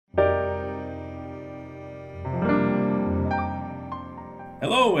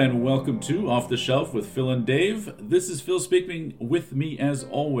Hello and welcome to Off the Shelf with Phil and Dave. This is Phil speaking. With me, as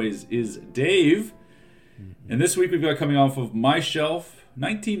always, is Dave. And this week we've got coming off of my shelf,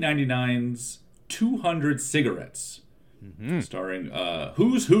 1999's 200 Cigarettes, starring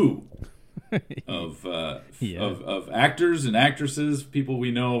who's who of actors and actresses, people we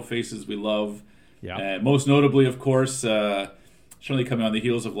know, faces we love. Yeah. And most notably, of course, certainly coming on the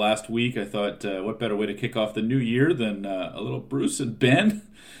heels of last week, I thought, what better way to kick off the new year than a little Bruce and Ben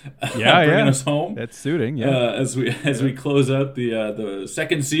bringing us home. That's suiting, as we close out the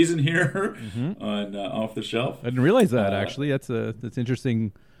second season here on Off the Shelf. I didn't realize that, actually. That's an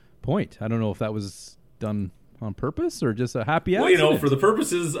interesting point. I don't know if that was done on purpose or just a happy accident. Well, for the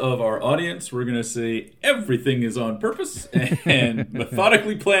purposes of our audience, we're going to say everything is on purpose and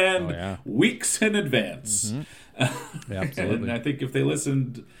methodically planned weeks in advance. Yeah, absolutely. And I think if they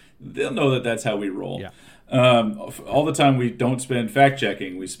listened, they'll know that that's how we roll. Yeah. All the time we don't spend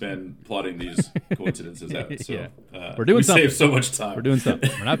fact-checking, we spend plotting these coincidences out. So we're doing something. Save so much time. We're doing something.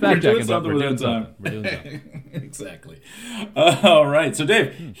 We're not fact-checking, but we're doing something. We're doing something. Exactly. All right. So,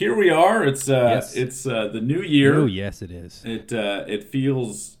 Dave, here we are. It's the new year. Oh, yes, it is. It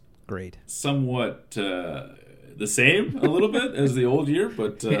feels great. Somewhat the same a little bit as the old year,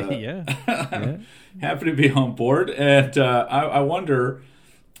 but happy to be on board. And I wonder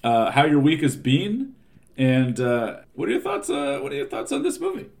how your week has been, and what are your thoughts? What are your thoughts on this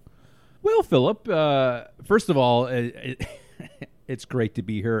movie? Well, Philip, first of all, it's great to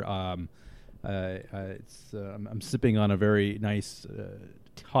be here. I'm sipping on a very nice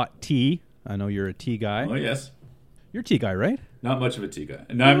hot tea. I know you're a tea guy. Oh, yes. You're a tea guy, right? Not much of a tea guy.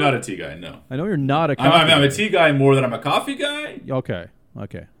 No, I'm not a tea guy, no. I know you're not a coffee guy. I'm a tea guy more than I'm a coffee guy.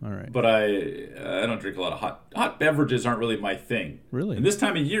 Okay, all right. But I don't drink a lot of hot beverages. Aren't really my thing. Really? And this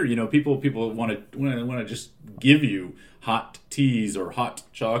time of year, people want to just give you hot teas or hot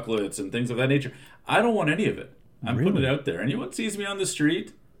chocolates and things of that nature. I don't want any of it. I'm putting it out there. Anyone sees me on the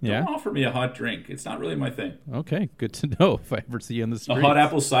street, don't offer me a hot drink. It's not really my thing. Okay, good to know. If I ever see you on the street, a hot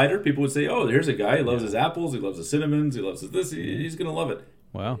apple cider, people would say, "Oh, here's a guy. He loves his apples. He loves his cinnamons. He loves his this. He's gonna love it."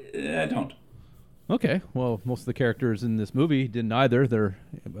 Wow. I don't. Okay, well, most of the characters in this movie didn't either.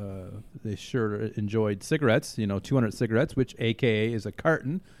 They sure enjoyed cigarettes. 200 cigarettes, which AKA is a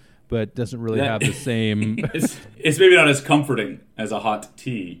carton, but doesn't really have the same. It's maybe not as comforting as a hot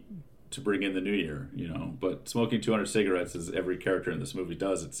tea to bring in the new year, but smoking 200 cigarettes as every character in this movie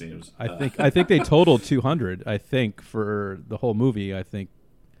does, it seems. I think they totaled 200. I think for the whole movie. I think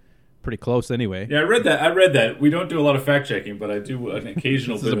pretty close anyway. Yeah, I read that. We don't do a lot of fact checking, but I do an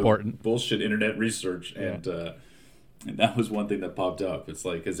occasional bit of bullshit internet research, and that was one thing that popped up. It's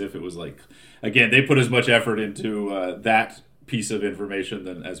like as if it was like, again, they put as much effort into that piece of information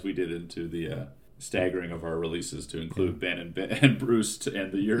than as we did into the staggering of our releases to include Ben and Bruce to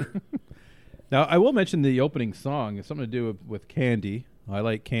end the year. Now, I will mention the opening song. It's something to do with candy. I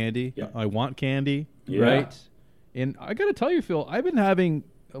like candy. Yep. I want candy, right? And I got to tell you, Phil, I've been having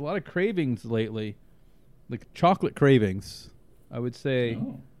a lot of cravings lately, like chocolate cravings, I would say,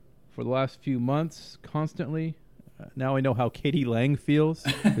 for the last few months, constantly. Now I know how Katie Lang feels.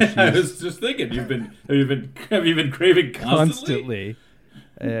 I was just thinking, have you been craving constantly?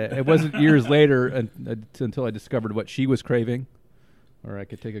 It wasn't years later until I discovered what she was craving, or I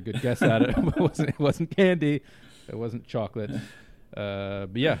could take a good guess at it. It wasn't candy, it wasn't chocolate.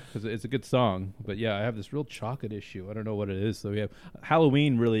 But yeah, because it's a good song. But yeah, I have this real chocolate issue. I don't know what it is. So we have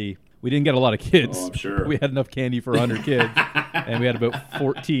Halloween. Really, we didn't get a lot of kids. Oh, I'm sure. We had enough candy for 100 kids, and we had about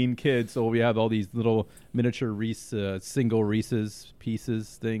 14 kids. So we have all these little miniature single Reese's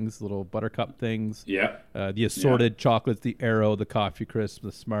pieces things, little buttercup things. Yeah. The assorted chocolates, the Aero, the Coffee Crisp,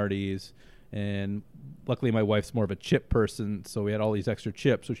 the Smarties, and luckily my wife's more of a chip person, so we had all these extra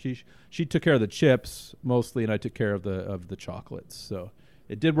chips. So she took care of the chips mostly, and I took care of the chocolates. So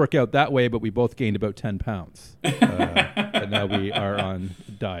it did work out that way, but we both gained about 10 pounds. And now we are on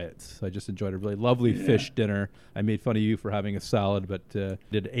diets. I just enjoyed a really lovely fish dinner. I made fun of you for having a salad, but did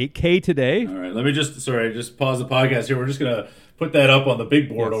 8K today. All right, let me just pause the podcast here. We're just going to put that up on the big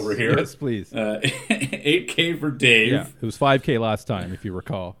board over here. Yes, please. 8K for Dave. Yeah, it was 5K last time, if you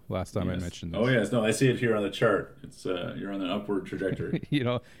recall. Last time I mentioned this. Oh, yes. No, I see it here on the chart. It's you're on an upward trajectory.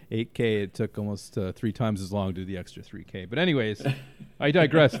 8K, it took almost 3 times as long to do the extra 3K. But anyways, I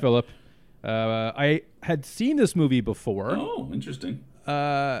digress, Philip. I had seen this movie before. Oh, interesting.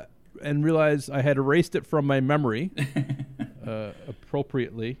 And realized I had erased it from my memory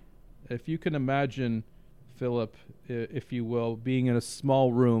appropriately. If you can imagine, Philip, if you will, being in a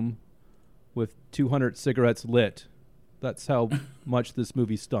small room with 200 cigarettes lit, that's how much this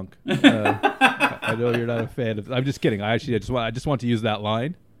movie stunk. I know you're not a fan of. I'm just kidding. I just want to use that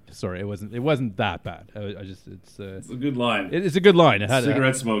line. Sorry, it wasn't that bad. It's a good line. It's a good line.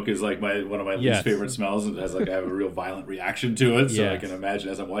 Cigarette smoke is like one of my least favorite smells. It has I have a real violent reaction to it. So I can imagine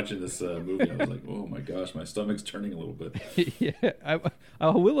as I'm watching this movie, I was like, oh my gosh, my stomach's turning a little bit. Yeah, I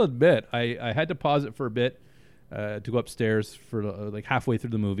will admit I had to pause it for a bit to go upstairs for like halfway through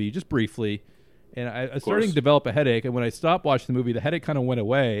the movie, just briefly, and I was starting to develop a headache. And when I stopped watching the movie, the headache kind of went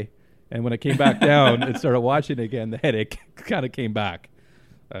away. And when I came back down and started watching it again, the headache kind of came back.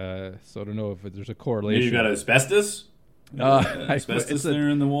 So I don't know if there's a correlation. Maybe you got asbestos? Asbestos there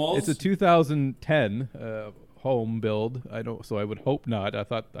in the walls? It's a 2010 home build. So I would hope not.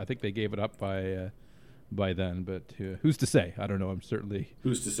 I think they gave it up by then, but who's to say? I don't know. I'm certainly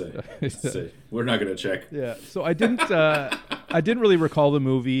who's to say. We're not going to check. Yeah. So I didn't really recall the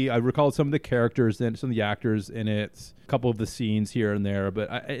movie. I recalled some of the characters and some of the actors in it, a couple of the scenes here and there, but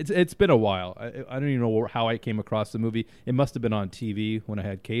it's been a while. I don't even know how I came across the movie. It must have been on TV when I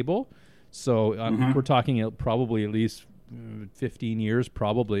had cable. So we're talking probably at least 15 years,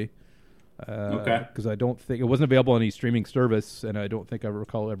 probably. Okay. Because I don't think it wasn't available on any streaming service, and I don't think I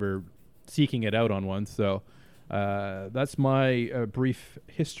recall ever seeking it out on one. So that's my brief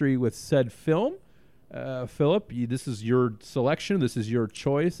history with said film. Philip, this is your selection. This is your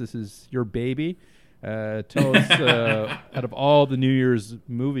choice. This is your baby. Tell us, out of all the New Year's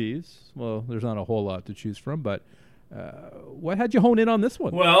movies, well, there's not a whole lot to choose from, but what had you hone in on this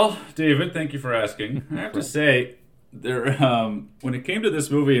one? Well, David, thank you for asking. I have to say, when it came to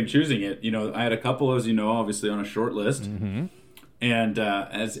this movie and choosing it, I had a couple, as you know, obviously on a short list. Mm-hmm. And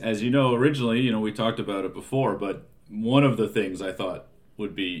as you know, originally, we talked about it before, but one of the things I thought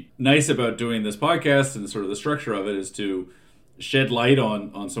would be nice about doing this podcast and sort of the structure of it is to shed light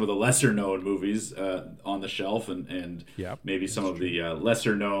on some of the lesser known movies on the shelf and maybe some of the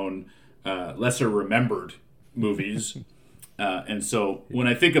lesser known, lesser remembered movies. And so when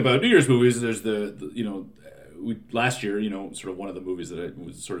I think about New Year's movies, there's last year, sort of one of the movies that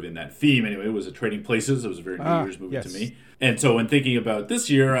was sort of in that theme anyway was Trading Places. It was a very New Year's movie to me. And so when thinking about this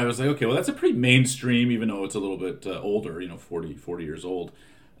year, I was like, okay, well, that's a pretty mainstream, even though it's a little bit older, 40 years old.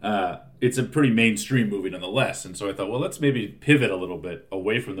 It's a pretty mainstream movie nonetheless. And so I thought, well, let's maybe pivot a little bit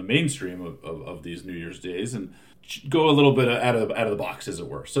away from the mainstream of these New Year's days and go a little bit out of the box, as it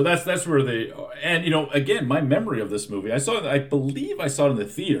were. So that's where again, my memory of this movie, I believe I saw it in the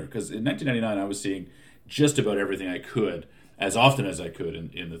theater, because in 1999 I was seeing just about everything I could, as often as I could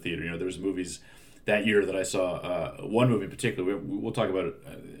in the theater. There's movies that year that I saw, one movie in particular, we'll talk about it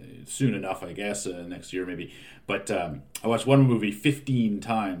soon enough, I guess, next year maybe. But I watched one movie 15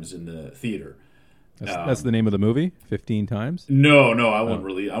 times in the theater. That's the name of the movie? 15 times? No, I won't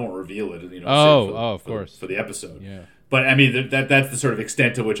reveal it. Of course. For the episode. Yeah. But I mean, that's the sort of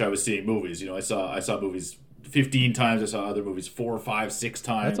extent to which I was seeing movies. I saw movies 15 times. I saw other movies 4, 5, 6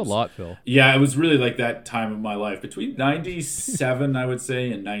 times. That's a lot, Phil. Yeah, it was really like that time of my life. Between 97, I would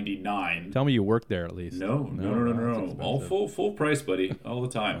say, and 99. Tell me you worked there at least. No. All full price, buddy, all the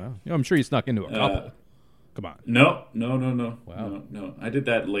time. Wow. I'm sure you snuck into a couple. Come on. No. Wow. No. I did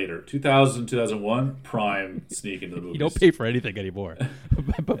that later. 2000, 2001, prime sneak into the movies. You don't pay for anything anymore.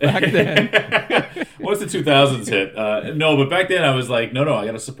 But back then... Once the 2000s hit. No, but back then I was like, no, I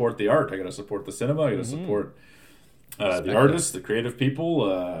got to support the art. I got to support the cinema. I got to support the artists, the creative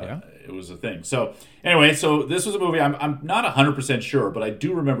people. It was a thing. So anyway, this was a movie. I'm not 100% sure, but I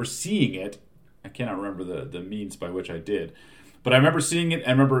do remember seeing it. I cannot remember the means by which I did. But I remember seeing it, and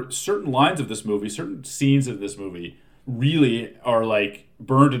I remember certain lines of this movie, certain scenes of this movie really are like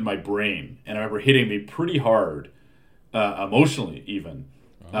burned in my brain. And I remember hitting me pretty hard, emotionally even,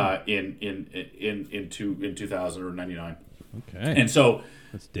 in 2000 or 99. Okay. And so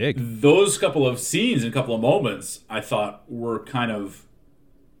let's dig. Those couple of scenes and couple of moments I thought were kind of,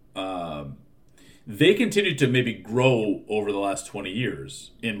 they continued to maybe grow over the last 20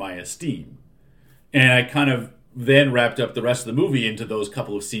 years in my esteem. And I kind of then wrapped up the rest of the movie into those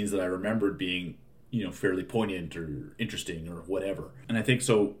couple of scenes that I remembered being, fairly poignant or interesting or whatever. And I think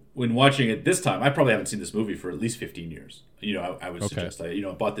so when watching it this time, I probably haven't seen this movie for at least 15 years. I would suggest I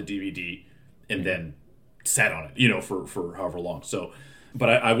bought the DVD and then sat on it, for however long. So, but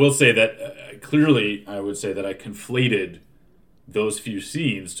I will say that clearly I would say that I conflated those few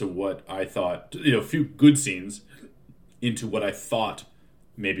scenes to what I thought, a few good scenes into what I thought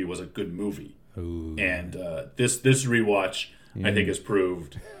maybe was a good movie. Ooh. And this rewatch, I think, has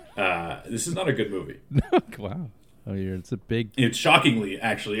proved this is not a good movie. Wow. It's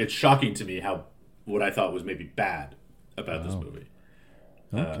shocking to me how what I thought was maybe bad about this movie.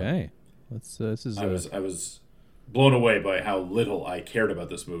 Okay. I was blown away by how little I cared about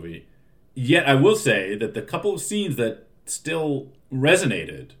this movie Yet I will say that the couple of scenes that still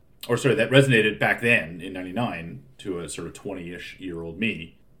resonated, that resonated back then in 99 to a sort of 20-ish year old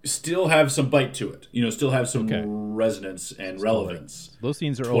me, still have some bite to it. Still have some resonance and relevance. Those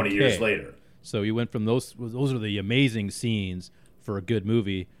scenes are 20 years later. So you went from those are the amazing scenes for a good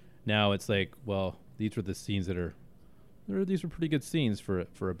movie. Now it's like, well, these were the scenes these were pretty good scenes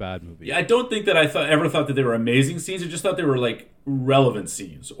for a bad movie. Yeah, I don't think that I ever thought that they were amazing scenes. I just thought they were like relevant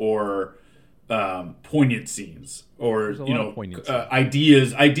scenes or poignant scenes, or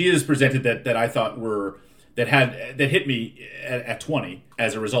ideas presented that I thought were that hit me at 20.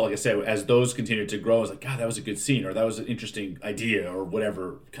 As a result, like I said, as those continued to grow, I was like, God, that was a good scene, or that was an interesting idea, or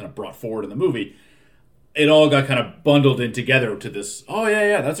whatever kind of brought forward in the movie. It all got kind of bundled in together to this. Oh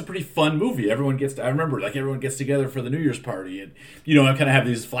yeah, that's a pretty fun movie. I remember everyone gets together for the New Year's party, and I kind of have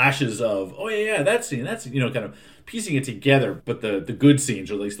these flashes of that scene, kind of piecing it together. But the good scenes,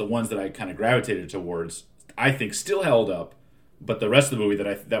 or at least the ones that I kind of gravitated towards, I think still held up. But the rest of the movie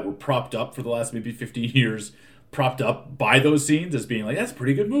that were propped up for the last maybe 15 years, propped up by those scenes as being like, that's a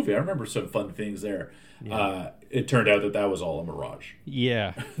pretty good movie. I remember some fun things there. Yeah. It turned out that was all a mirage.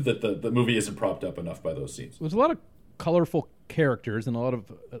 Yeah. That the movie isn't propped up enough by those scenes. There's a lot of colorful characters and a lot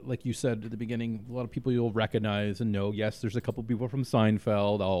of, like you said at the beginning, a lot of people you'll recognize and know. Yes, there's a couple people from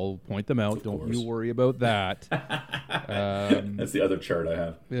Seinfeld. I'll point them out. Don't you worry about that. That's the other chart I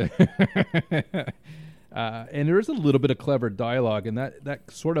have. And there is a little bit of clever dialogue, and that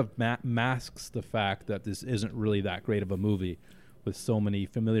sort of masks the fact that this isn't really that great of a movie with so many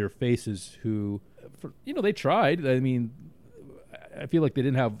familiar faces who, they tried. I mean, I feel like they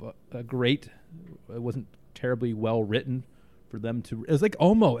didn't have it wasn't terribly well written for them to. It's like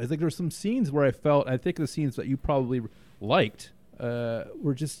there's some scenes where I think the scenes that you probably liked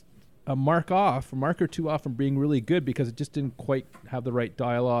were just a mark or two off from being really good because it just didn't quite have the right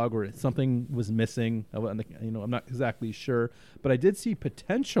dialogue or something was missing. I'm not exactly sure, but I did see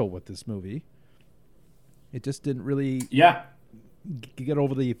potential with this movie. It just didn't really get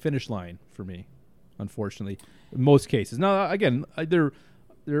over the finish line for me, unfortunately, in most cases. Now, again, there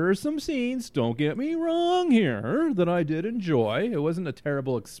are some scenes, don't get me wrong here, that I did enjoy. It wasn't a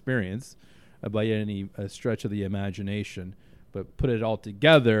terrible experience by any stretch of the imagination. But put it all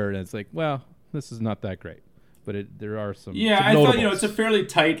together, and it's like, well, this is not that great. But there are some. Yeah, some I thought it's a fairly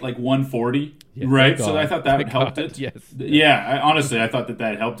tight 140, right? So I thought that helped it. Yes. Yeah, honestly, I thought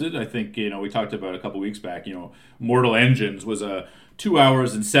that helped it. I think we talked about a couple weeks back. Mortal Engines was a 2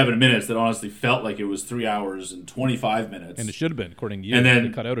 hours and 7 minutes that honestly felt like it was 3 hours and 25 minutes. And it should have been, according to you. And then they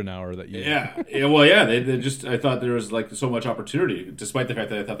cut out an hour that you. They just. I thought there was so much opportunity, despite the fact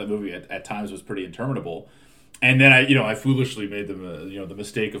that I thought that movie at times was pretty interminable. And then I foolishly made the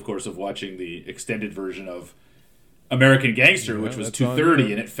mistake, of course, of watching the extended version of American Gangster, which was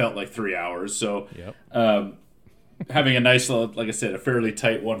 2:30, and it felt like 3 hours. So, having a nice, like I said, a fairly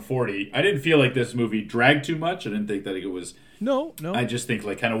tight 140. I didn't feel like this movie dragged too much. I didn't think that it was. No. I just think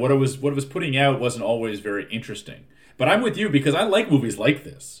kind of what it was putting out wasn't always very interesting. But I'm with you because I like movies like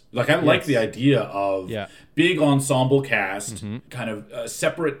this. I like the idea of big ensemble cast, kind of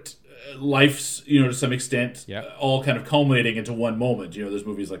separate lives, to some extent, all kind of culminating into one moment. There's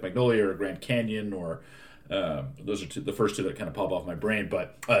movies like Magnolia or Grand Canyon, or those are the first two that kind of pop off my brain.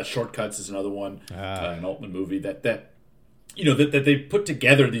 But Shortcuts is another one, an Altman movie that they put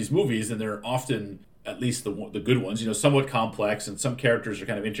together these movies, and they're often, at least the good ones, somewhat complex, and some characters are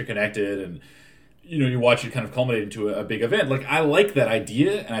kind of interconnected, and you watch it kind of culminate into a big event. I like that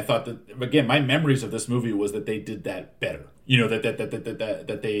idea, and I thought that, again, my memories of this movie was that they did that better.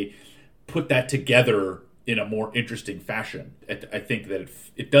 That they put that together in a more interesting fashion. I think that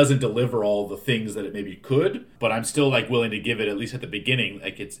it doesn't deliver all the things that it maybe could, but I'm still willing to give it, at least at the beginning,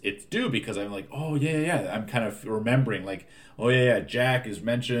 it's due, because I'm like, oh yeah. I'm kind of remembering Jack is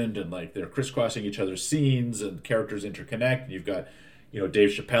mentioned, and they're crisscrossing each other's scenes, and characters interconnect, and you've got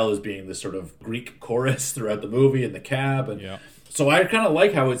Dave Chappelle as being this sort of Greek chorus throughout the movie in the cab, and so I kind of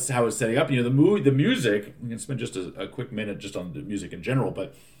like how it's setting up. The music. We can spend just a quick minute just on the music in general,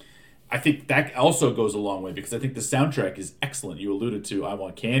 but I think that also goes a long way, because I think the soundtrack is excellent. You alluded to "I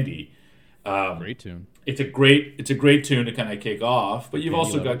Want Candy." Great tune. It's a great tune to kind of kick off, but you've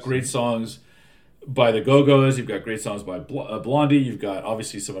also got great songs by the Go-Go's. You've got great songs by Blondie. You've got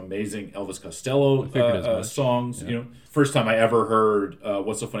obviously some amazing Elvis Costello songs. Yeah. First time I ever heard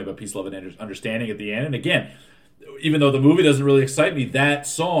 "What's So Funny About Peace, Love, and Understanding" at the end, and again, even though the movie doesn't really excite me, that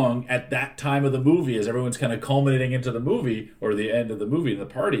song at that time of the movie, as everyone's kind of culminating into the movie, or the end of the movie, the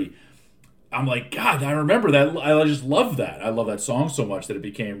party, I'm like, God, I remember that. I just love that. I love that song so much that it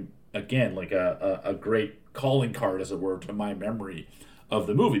became, again, a great calling card, as it were, to my memory of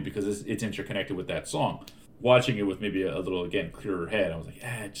the movie because it's interconnected with that song. Watching it with maybe a little, again, clearer head, I was like,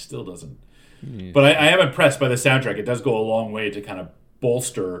 it still doesn't. Yeah. But I am impressed by the soundtrack. It does go a long way to kind of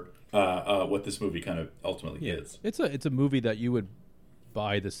bolster what this movie kind of ultimately is. It's a movie that you would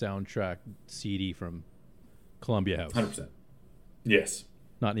buy the soundtrack CD from Columbia House. 100%. Yes.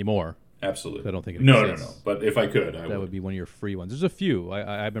 Not anymore. Absolutely. I don't think it exists. No. But if I could, that would be one of your free ones. There's a few.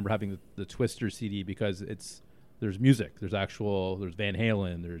 I remember having the Twister CD because there's music. There's Van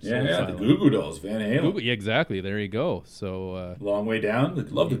Halen. There's the Goo Goo Dolls, Van Halen. Yeah, exactly. There you go. So Long Way Down.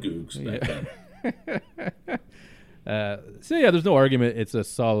 Love the Googs back then. There's no argument. It's a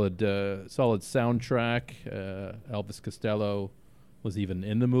solid soundtrack. Elvis Costello was even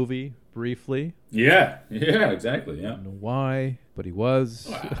in the movie briefly. Yeah, exactly. Yeah. I don't know why, but he was.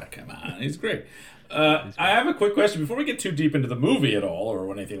 Come on, he's great. I have a quick question before we get too deep into the movie at all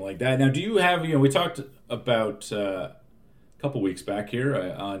or anything like that. Now, do you have, we talked about a couple weeks back here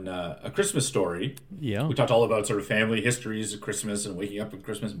on A Christmas Story. Yeah. We talked all about sort of family histories of Christmas and waking up on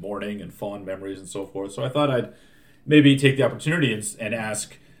Christmas morning and fond memories and so forth. So I thought I'd maybe take the opportunity and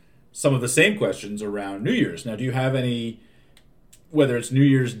ask some of the same questions around New Year's. Now, do you have any, whether it's New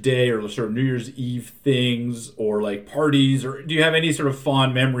Year's Day or sort of New Year's Eve things or like parties, or do you have any sort of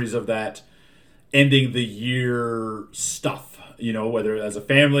fond memories of that ending the year stuff, whether as a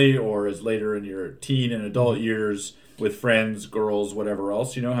family or as later in your teen and adult years with friends, girls, whatever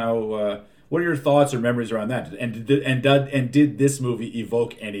else? What are your thoughts or memories around that? And did this movie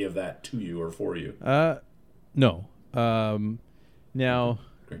evoke any of that to you or for you? No. Now,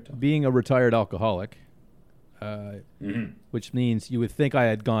 being a retired alcoholic, which means you would think I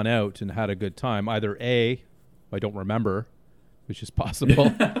had gone out and had a good time. Either A, I don't remember, which is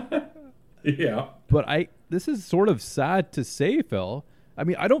possible. Yeah. But this is sort of sad to say, Phil. I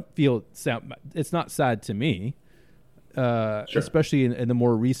mean, I don't feel sad. It's not sad to me, sure. Especially in the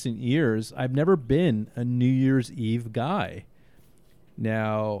more recent years. I've never been a New Year's Eve guy.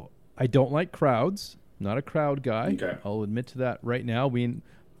 Now, I don't like crowds. Not a crowd guy. Okay. I'll admit to that right now.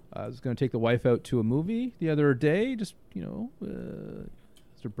 I was going to take the wife out to a movie the other day. Just,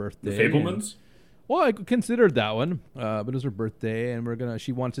 it's her birthday. The Fabelmans? Well, I considered that one, but it was her birthday, and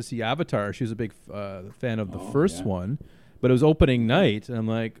she wanted to see Avatar. She was a big fan of the first one, but it was opening night, and I'm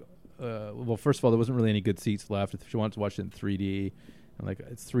like, well, first of all, there wasn't really any good seats left. If she wanted to watch it in 3D, and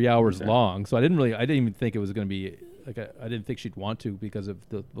it's 3 hours long, so I didn't even think it was going to be I didn't think she'd want to because of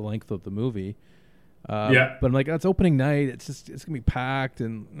the length of the movie. But I'm like, it's opening night. It's gonna be packed,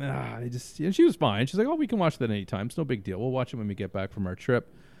 and she was fine. She's like, we can watch that anytime. It's no big deal. We'll watch it when we get back from our trip.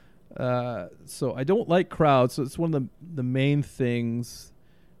 So I don't like crowds. So it's one of the main things.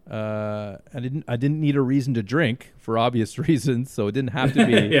 I didn't need a reason to drink for obvious reasons, so it didn't have to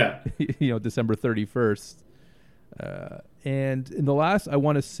be December 31st. And in the last, I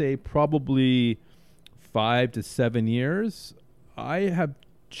want to say probably 5 to 7 years, I have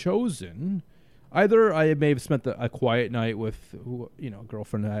chosen. Either I may have spent a quiet night with,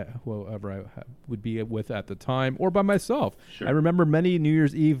 girlfriend, whoever I would be with at the time, or by myself. Sure. I remember many New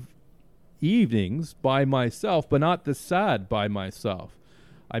Year's Eve evenings by myself, but not the sad by myself.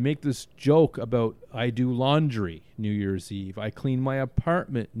 I make this joke about I do laundry New Year's Eve. I clean my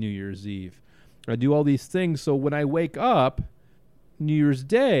apartment New Year's Eve. I do all these things. So when I wake up New Year's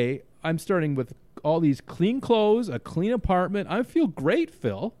Day, I'm starting with all these clean clothes, a clean apartment. I feel great,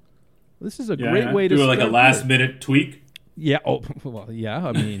 Phil. This is a great way to do like a last minute tweak. Yeah. Oh, well, yeah.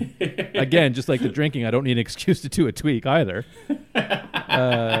 I mean, again, just like the drinking, I don't need an excuse to do a tweak either.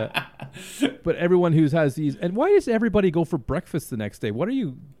 But everyone who has these, and why does everybody go for breakfast the next day? What are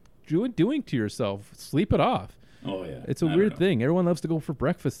you doing to yourself? Sleep it off. Oh yeah. It's a weird thing. Everyone loves to go for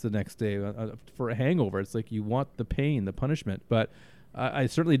breakfast the next day for a hangover. It's like you want the pain, the punishment, but. I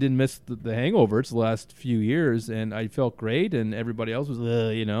certainly didn't miss the hangovers the last few years, and I felt great, and everybody else was,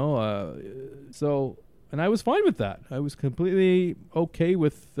 so, and I was fine with that. I was completely okay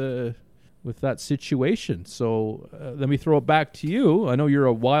with that situation. So let me throw it back to you. I know you're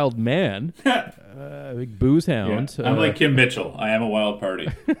a wild man, a big booze hound. Yeah, I'm like Kim Mitchell. I am a wild party.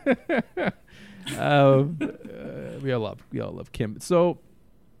 We all love Kim. So.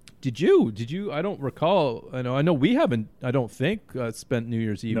 Did you? I don't recall. I know we haven't. I don't think spent New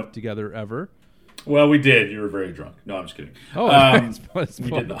Year's Eve together ever. Well, we did. You were very drunk. No, I'm just kidding. Oh,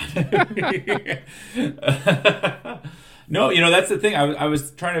 we did not. No, that's the thing. I was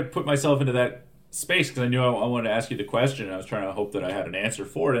trying to put myself into that space because I knew I wanted to ask you the question. And I was trying to hope that I had an answer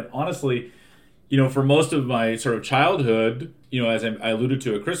for it. And honestly, for most of my sort of childhood, as I alluded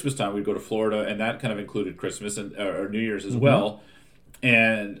to at Christmas time, we'd go to Florida, and that kind of included Christmas or New Year's as well.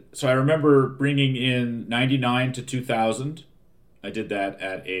 And so I remember bringing in 99 to 2000 I did that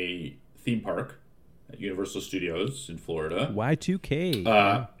at a theme park at Universal Studios in Florida.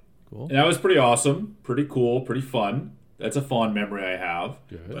 Y2K. Cool. And that was pretty awesome, pretty cool, pretty fun. That's a fond memory I have.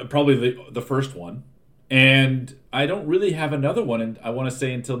 Good. Probably the first one. And I don't really have another one, and I want to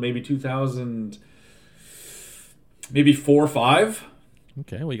say until maybe 2000, maybe 4 or 5.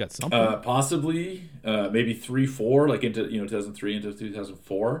 Okay, well, you got something. Possibly, maybe 3, 4, like into 2003 into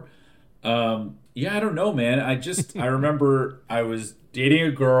 2004. Yeah, I don't know, man. I remember I was dating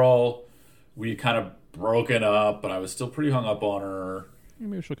a girl. We kind of broken up, but I was still pretty hung up on her.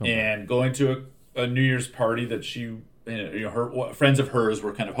 Maybe she'll come and back. Going to a New Year's party that her friends of hers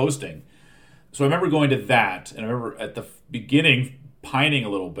were kind of hosting. So I remember going to that, and I remember at the beginning pining a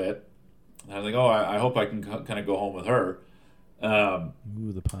little bit. And I was like, oh, I hope I can kind of go home with her. The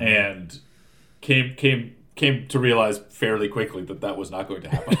pine. And came to realize fairly quickly that was not going to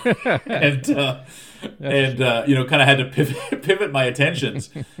happen. and kind of had to pivot my attentions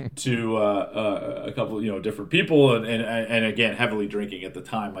to a couple different people, and again heavily drinking at the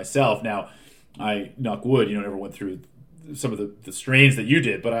time myself. Now, I knock wood, never went through some of the strains that you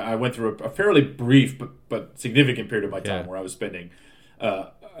did, but I went through a fairly brief but significant period of my time where I was spending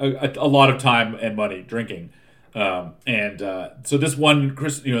a lot of time and money drinking. So this one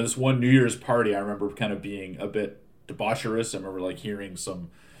this one New Year's party, I remember kind of being a bit debaucherous. I remember like hearing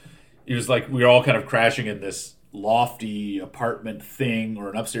it was like we were all kind of crashing in this lofty apartment thing, or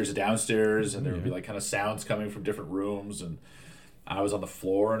an upstairs and downstairs, and there would be like kind of sounds coming from different rooms, and I was on the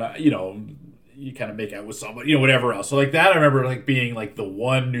floor, and you kind of make out with somebody, whatever else. So like that, I remember like being like the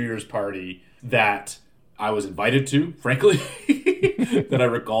one New Year's party that I was invited to, frankly, that I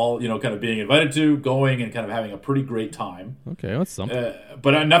recall, kind of being invited to, going and kind of having a pretty great time. Okay, that's something.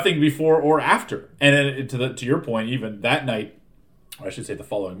 But nothing before or after. And then to your point, even that night, or I should say the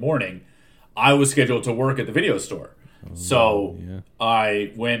following morning, I was scheduled to work at the video store. So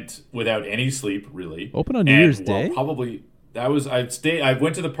I went without any sleep, really. Open on New Year's Day? Probably. I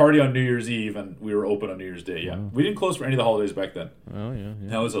went to the party on New Year's Eve, and we were open on New Year's Day. Yeah, we didn't close for any of the holidays back then. Oh yeah.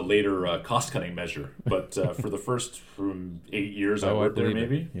 That was a later cost-cutting measure, but for the first 8 years I worked there,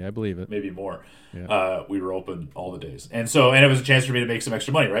 maybe. Yeah, I believe it. Maybe more. Yeah. We were open all the days, and it was a chance for me to make some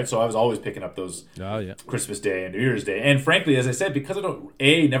extra money, right? So I was always picking up those Christmas Day and New Year's Day, and frankly, as I said, because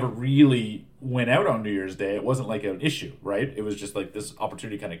I never really went out on New Year's Day, it wasn't like an issue, right? It was just like this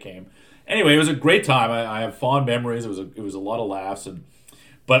opportunity kind of came. Anyway, it was a great time. I have fond memories. It was a lot of laughs,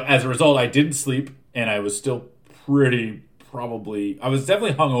 but as a result, I didn't sleep, and I was still I was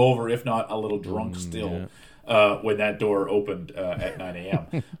definitely hungover, if not a little drunk still, when that door opened at 9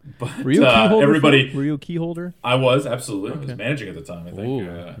 a.m. But were you a key holder? Were you a key holder? I was, absolutely. Okay. I was managing at the time, I think.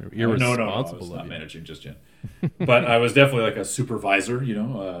 Irresponsible. No, I was not managing just yet. But I was definitely like a supervisor,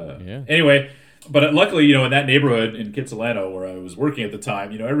 Anyway. But luckily, in that neighborhood in Kitsilano where I was working at the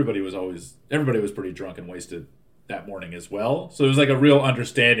time, everybody was pretty drunk and wasted that morning as well. So it was like a real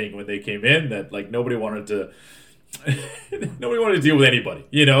understanding when they came in that like nobody wanted to deal with anybody.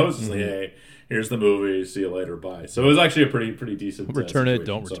 It was just like, hey, here's the movie, see you later, bye. So it was actually a pretty decent. Return it,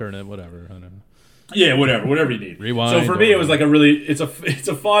 don't return it, whatever. I don't know. Yeah, whatever you need. Rewind. So for me, it was like it's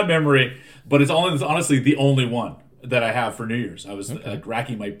a fond memory, but it's honestly the only one that I have for New Year's. I was like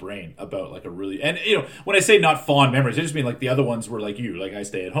racking my brain about like a really, and when I say not fond memories, I just mean like the other ones were like like I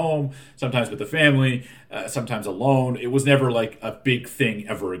stay at home, sometimes with the family, sometimes alone. It was never like a big thing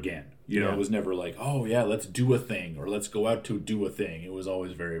ever again. It was never like, oh yeah, let's do a thing or let's go out to do a thing. It was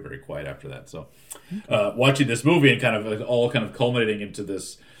always very, very quiet after that. So watching this movie and kind of all kind of culminating into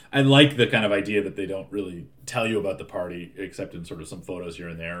this, I like the kind of idea that they don't really tell you about the party except in sort of some photos here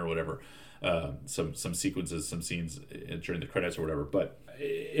and there or whatever. Some sequences, some scenes during the credits or whatever, but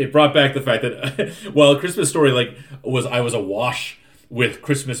it brought back the fact that A Christmas Story I was awash with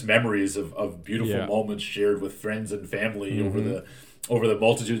Christmas memories of beautiful moments shared with friends and family over the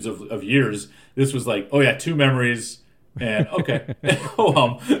multitudes of years. This was like, 2 memories and okay,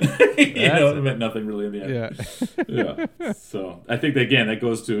 it meant nothing really in the end. Yeah. So I think that, again, that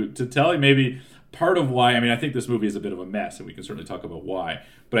goes to tell you maybe part of why. I mean, I think this movie is a bit of a mess, and we can certainly talk about why.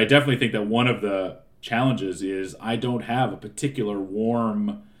 But I definitely think that one of the challenges is I don't have a particular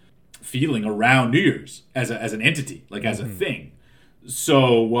warm feeling around New Year's as an entity, like as a thing.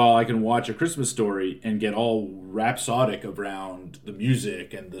 So while I can watch A Christmas Story and get all rhapsodic around the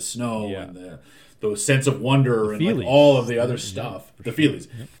music and the snow and the sense of wonder and like all of the other stuff, the feelies,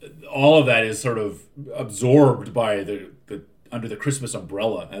 all of that is sort of absorbed by the under the Christmas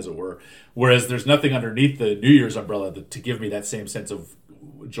umbrella, as it were. Whereas there's nothing underneath the New Year's umbrella to give me that same sense of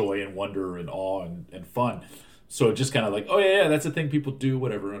joy and wonder and awe and fun. So it just kind of like, that's a thing people do,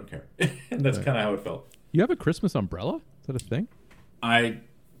 whatever, I don't care. And that's kind of how it felt. You have a Christmas umbrella? Is that a thing? I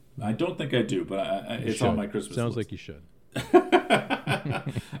don't think I do, but it's on my Christmas Sounds list. like you should.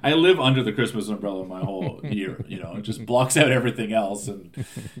 I live under the Christmas umbrella my whole year. It just blocks out everything else and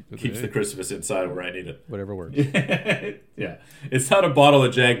keeps the Christmas inside where I need it. Whatever works. Yeah. It's not a bottle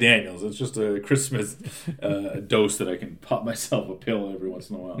of Jack Daniels. It's just a Christmas dose that I can pop myself a pill every once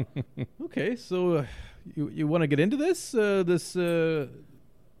in a while. Okay, so you want to get into this? What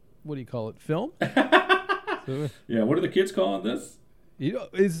do you call it? Film? Yeah, what are the kids calling this?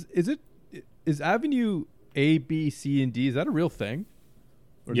 Is Avenue A, B, C, and D, is that a real thing?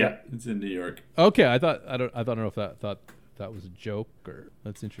 It's in New York. Okay, I don't know if that was a joke or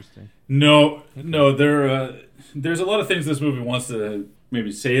that's interesting. No, there's a lot of things this movie wants to maybe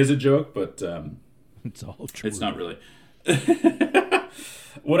say as a joke, but it's all true. It's not really.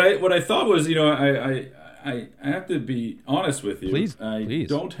 What I thought was, I have to be honest with you. Please. I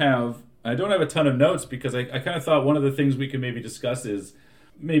don't have a ton of notes because I kind of thought one of the things we can maybe discuss is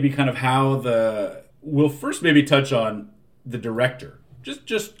maybe kind of how we'll first maybe touch on the director. Which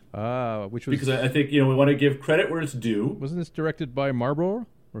was, because I think we want to give credit where it's due. Wasn't this directed by Marlboro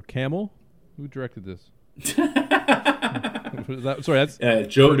or Camel? Who directed this? That's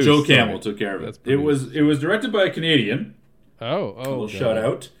Joe Camel took care of it. It was directed by a Canadian. Oh, a little shout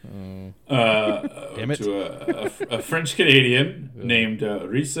out to a French Canadian named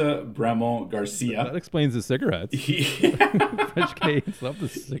Risa Bramont Garcia. That explains the cigarettes. French Canadians love the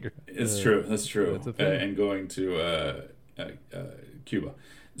cigarettes. It's true. That's true. And going to Cuba.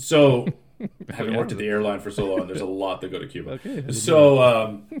 So, having worked at the airline for so long, there's a lot that go to Cuba. Okay.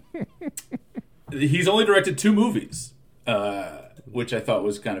 So, he's only directed 2 movies, which I thought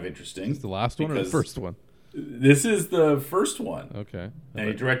was kind of interesting. Is the last one or the first one? This is the first one. Okay. And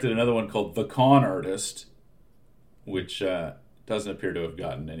he directed another one called The Con Artist, which doesn't appear to have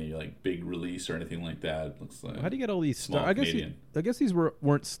gotten any big release or anything like that. It looks like how do you get all these stars? I guess these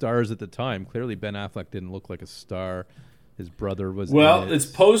weren't stars at the time. Clearly, Ben Affleck didn't look like a star. His brother was.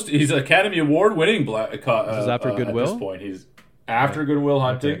 He's Academy Award winning. This is after Goodwill. At this point, he's after Goodwill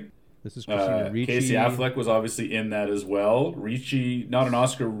Hunting. Okay. This is Christina Ricci. Casey Affleck was obviously in that as well. Ricci, not an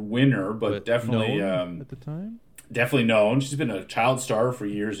Oscar winner, but definitely known at the time. Definitely known. She's been a child star for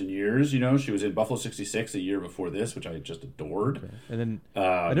years and years. She was in Buffalo 66 a year before this, which I just adored. Okay. And then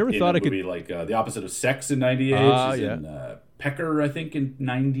I never thought it could be like The Opposite of Sex in '98. She's in Pecker, I think, in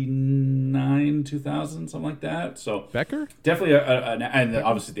 '99, 2000, something like that. So Becker, definitely, and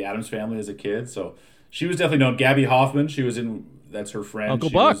obviously The Addams Family as a kid. So she was definitely known. Gabby Hoffman, she was in. That's her friend. Uncle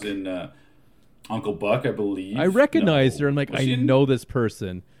Buck. Was in Uncle Buck, I believe. I recognized her. I'm like, I know this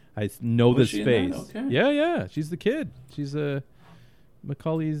person. I know this face. Okay. Yeah. She's the kid. She's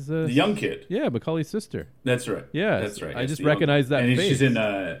Macaulay's the young kid. Yeah, Macaulay's sister. That's right. Yeah, that's right. I just recognized that face. And she's in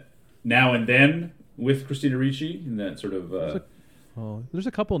Now and Then with Christina Ricci in that sort of. There's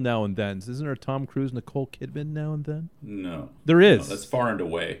a couple Now and Thens. Isn't there Tom Cruise, Nicole Kidman Now and Then? No, there is. No, that's Far and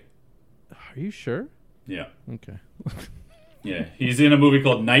Away. Are you sure? Yeah. Okay. Yeah, he's in a movie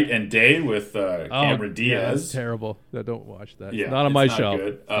called Night and Day with Cameron Diaz. Yeah, that's terrible. Don't watch that. Yeah, it's not on my shelf.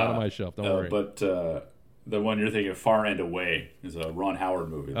 Good. It's not on my shelf. Don't worry. But the one you're thinking of, Far and Away, is a Ron Howard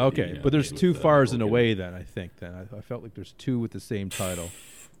movie. Okay, but there's 2 Fars and Away then, I think. Then I felt like there's 2 with the same title.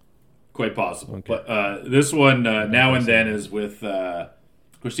 Quite possible. Okay. But this one, Now and Then, is with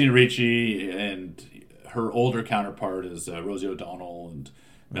Christina Ricci, and her older counterpart is Rosie O'Donnell and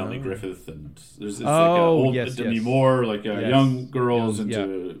Melanie Griffith, and there's Demi Moore, young girls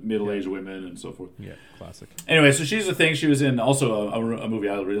into middle-aged women and so forth. Yeah, classic. Anyway, so she's the thing. She was in also a movie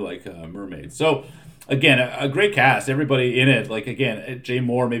I really like, Mermaid. So again, a great cast. Everybody in it. Jay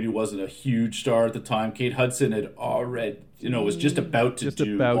Moore maybe wasn't a huge star at the time. Kate Hudson had already, was just about to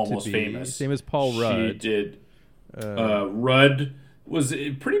do Almost Famous. Same as Paul Rudd. She did. Rudd was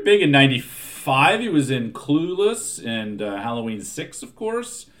pretty big in '95. He was in Clueless and Halloween 6, of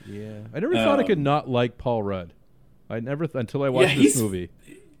course. Yeah, I never thought I could not like Paul Rudd. Until I watched this movie.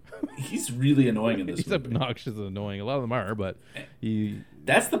 He's really annoying in this he's movie. He's obnoxious and annoying. A lot of them are, but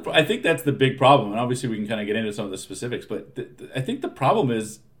I think that's the big problem. And obviously we can kind of get into some of the specifics, but I think the problem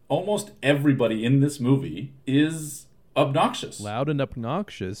is almost everybody in this movie is obnoxious. Loud and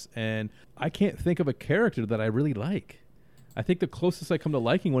obnoxious, and I can't think of a character that I really like. I think the closest I come to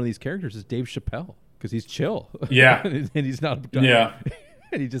liking one of these characters is Dave Chappelle, because he's chill. Yeah. and he's not. Yeah.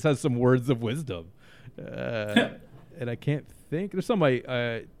 And he just has some words of wisdom. And I can't think. There's some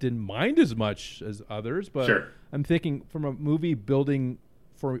I didn't mind as much as others, but sure. I'm thinking from a movie building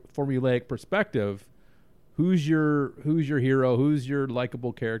formulaic perspective, who's your hero? Who's your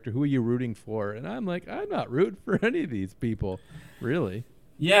likable character? Who are you rooting for? And I'm like, I'm not rooting for any of these people, really.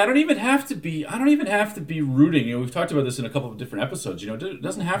 Yeah, I don't even have to be rooting. You know, we've talked about this in a couple of different episodes. You know, it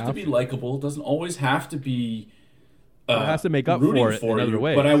doesn't have to be likable. It doesn't always have to be. It has to make up for it in other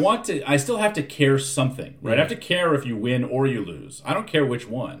ways. But I still have to care something, right? I have to care if you win or you lose. I don't care which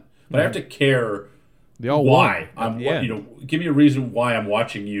one, but I have to care why. Give me a reason why I'm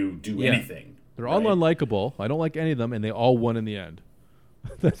watching you do anything. They're all unlikable. I don't like any of them, and they all won in the end.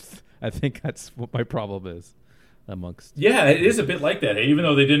 I think that's what my problem is amongst. Yeah, it is a bit like that. Even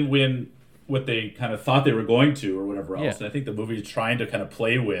though they didn't win what they kind of thought they were going to or whatever else. And I think the movie is trying to kind of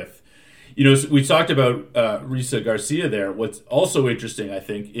play with, you know, we talked about Risa Garcia there. What's also interesting, I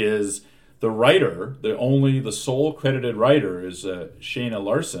think, is the writer, the sole credited writer is Shayna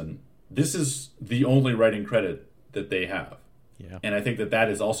Larson. This is the only writing credit that they have. Yeah. And I think that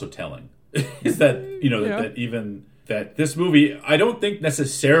is also telling. Is that, you know, that even that this movie, I don't think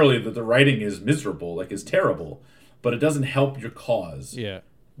necessarily that the writing is miserable, like is terrible, but it doesn't help your cause. Yeah.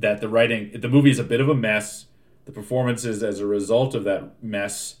 That the movie is a bit of a mess. The performances as a result of that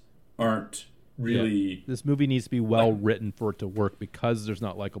mess aren't really... Yeah. This movie needs to be well written for it to work because there's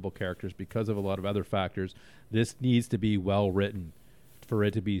not likable characters, because of a lot of other factors. This needs to be well written for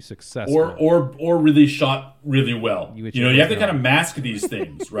it to be successful. Or really shot really well. You have to kind of mask these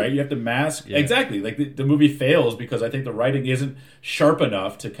things, right? You have to mask... Yeah. Exactly. Like the movie fails because I think the writing isn't sharp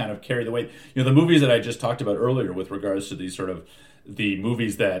enough to kind of carry the weight. You know, the movies that I just talked about earlier with regards to these sort of the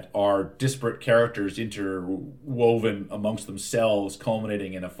movies that are disparate characters interwoven amongst themselves,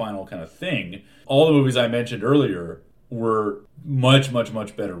 culminating in a final kind of thing. All the movies I mentioned earlier were much, much,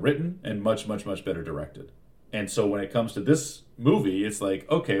 much better written and much, much, much better directed. And so when it comes to this movie, it's like,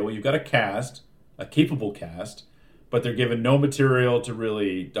 okay, well, you've got a capable cast, but they're given no material to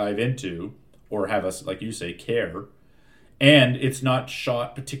really dive into or have us, like you say, care. And it's not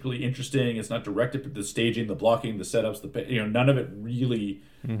shot particularly interesting. It's not directed. The staging, the blocking, the setups, none of it really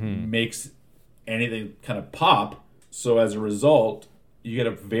makes anything kind of pop. So as a result, you get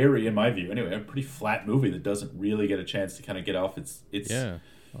in my view anyway, a pretty flat movie that doesn't really get a chance to kind of get off its feet.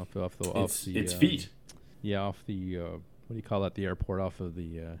 Yeah, off the what do you call that? The airport, off of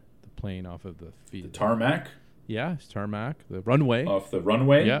the plane, off of the feet. The tarmac. Yeah, it's tarmac. The runway. Off the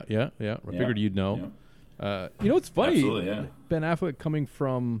runway. Yeah. I figured you'd know. Yeah. It's funny. Absolutely, yeah. Ben Affleck coming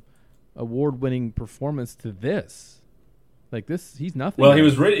from award-winning performance to this, like this, he's nothing. Well, he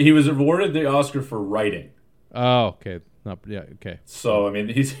was awarded the Oscar for writing. Oh, okay. Okay. So I mean,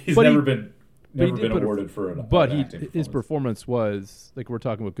 he's never been awarded for an acting his performance was like, we're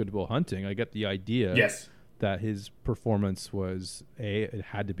talking about Good Will Hunting. I get the idea. Yes. That his performance was it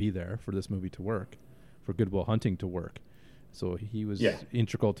had to be there for this movie to work, for Good Will Hunting to work. So he was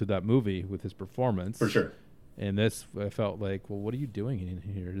integral to that movie with his performance. For sure. And this, I felt like, well, what are you doing in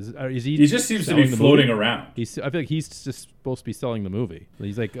here? Is he just seems to be floating around. I feel like he's just supposed to be selling the movie.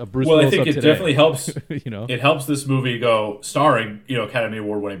 He's like a Bruce Willis. Well, I think it definitely helps. It helps this movie go starring, Academy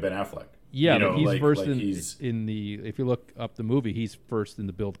Award winning Ben Affleck. Yeah, but he's first in the. If you look up the movie, he's first in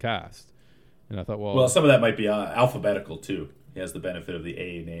the build cast. And I thought, well, some of that might be alphabetical too. He has the benefit of the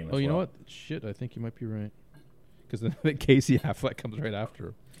A name. You know what? Shit, I think you might be right. Because then Casey Affleck comes right after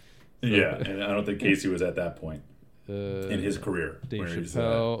him. So, yeah, and I don't think Casey was at that point in his career. Dave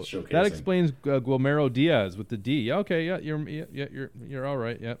Chappelle. That explains Guillermo Diaz with the D. Yeah, okay, you're all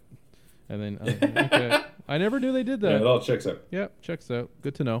right. Yep. And then okay. I never knew they did that. Yeah, it all checks out. Yeah, checks out.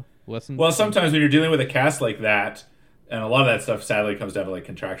 Good to know. Lesson. Well, sometimes when you're dealing with a cast like that, and a lot of that stuff sadly comes down to like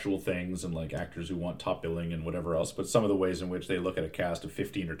contractual things and like actors who want top billing and whatever else. But some of the ways in which they look at a cast of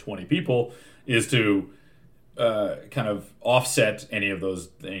 15 or 20 people is to kind of offset any of those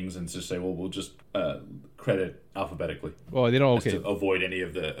things and just say, well, we'll just credit alphabetically. Well, they don't to avoid any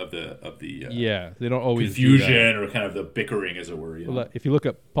of the they don't always confusion or kind of the bickering, as it were. Well, if you look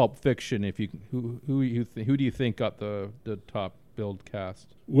at Pulp Fiction, who do you think got the top billed cast?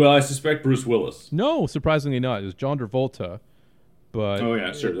 Well, I suspect Bruce Willis. No, surprisingly not. It was John Travolta, but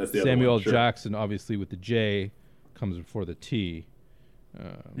sure, that's the Samuel other one. Sure. Jackson, obviously with the J, comes before the T.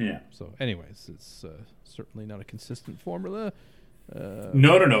 So, anyways, it's certainly not a consistent formula.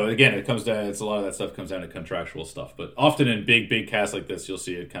 No. Again, it comes down. It's a lot of that stuff comes down to contractual stuff. But often in big casts like this, you'll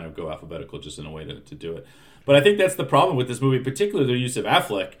see it kind of go alphabetical, just in a way to do it. But I think that's the problem with this movie, particularly the use of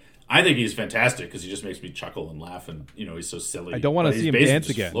Affleck. I think he's fantastic because he just makes me chuckle and laugh, and he's so silly. I don't want to see him dance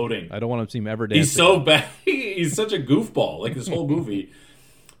again. Floating. I don't want to see him ever dance. He's so bad. He's such a goofball. Like this whole movie,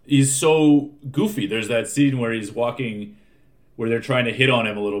 he's so goofy. There's that scene where he's walking, where they're trying to hit on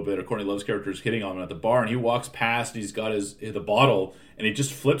him a little bit, or Courtney Love's character is hitting on him at the bar, and he walks past, and he's got the bottle, and he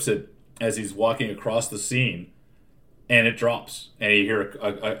just flips it as he's walking across the scene, and it drops, and you hear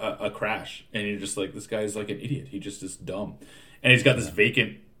a crash, and you're just like, this guy's like an idiot. He just is dumb. and he's got this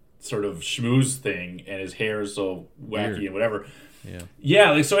vacant sort of schmooze thing, and his hair is so wacky and whatever.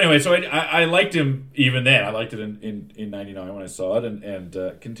 Yeah. Like so. Anyway, so I liked him even then. I liked it in '99 when I saw it,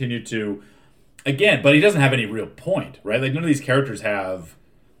 and continued to again. But he doesn't have any real point, right? Like none of these characters have.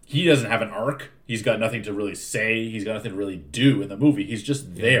 He doesn't have an arc. He's got nothing to really say. He's got nothing to really do in the movie. He's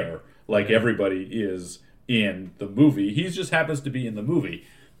just there, like everybody is in the movie. He just happens to be in the movie.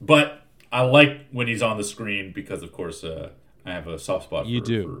 But I like when he's on the screen because, of course, I have a soft spot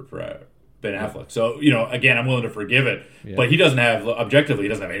for Ben Affleck. So, again, I'm willing to forgive it. Yeah. But he doesn't have, objectively, he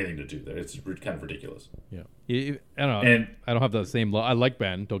doesn't have anything to do there. It's kind of ridiculous. Yeah. I don't know. And I don't have the same I like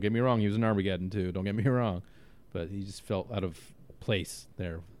Ben. Don't get me wrong. He was in Armageddon, too. Don't get me wrong. But he just felt out of place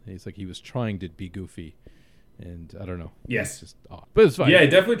there. He's like he was trying to be goofy. And I don't know. Yes. It's just odd. But it's fine. Yeah,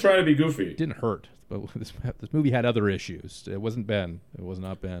 definitely trying to be goofy. It didn't hurt. But this movie had other issues. It wasn't Ben. It was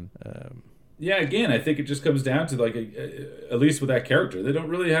not Ben. Yeah, again, I think it just comes down to, like, at least with that character, they don't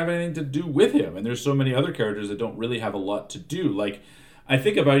really have anything to do with him. And there's so many other characters that don't really have a lot to do. Like, I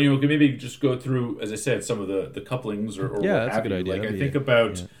think about, maybe just go through, as I said, some of the couplings or what that's have a good you. idea. Like,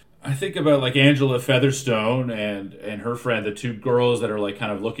 I think about like Angela Featherstone and her friend, the two girls that are like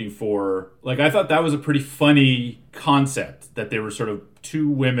kind of looking for, like, I thought that was a pretty funny concept that they were sort of two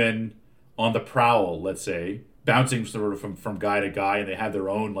women on the prowl, let's say, bouncing sort of from guy to guy, and they have their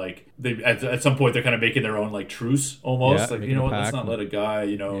own, like, they at some point they're kind of making their own like truce almost, like, you know what, let's not let a guy,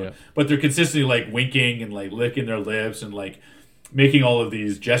 but they're consistently like winking and like licking their lips and like making all of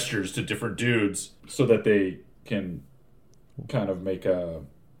these gestures to different dudes so that they can kind of make a.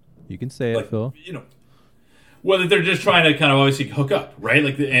 You can say it, Phil. Well, they're just trying to kind of obviously hook up, right?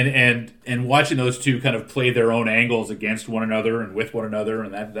 Like, and watching those two kind of play their own angles against one another and with one another,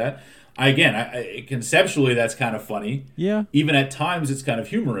 and that. I conceptually, that's kind of funny. Yeah. Even at times, it's kind of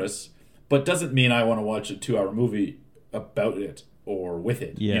humorous, but doesn't mean I want to watch a 2-hour movie about it or with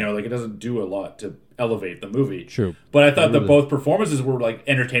it. Yeah. Like, it doesn't do a lot to elevate the movie. True. But I thought that both performances were like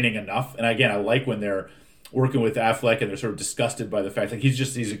entertaining enough, and again, I like when they're working with Affleck and they're sort of disgusted by the fact, like,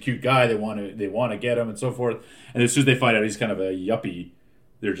 he's a cute guy, they want to get him and so forth, and as soon as they find out he's kind of a yuppie,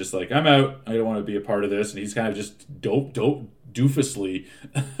 they're just like, I'm out, I don't want to be a part of this, and he's kind of just doofusly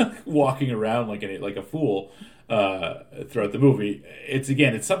walking around like a fool throughout the movie.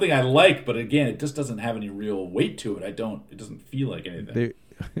 It's something I like, but again, it just doesn't have any real weight to it. It doesn't feel like anything.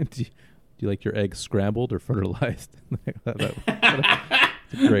 Do you like your eggs scrambled or fertilized?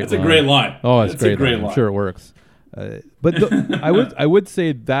 It's a great line. Oh, it's a great line. I'm sure it works. But I would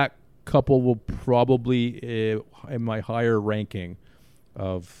say that couple will probably in my higher ranking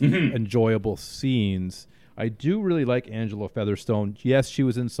of enjoyable scenes. I do really like Angela Featherstone. Yes, she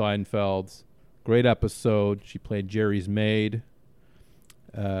was in Seinfeld. Great episode. She played Jerry's maid.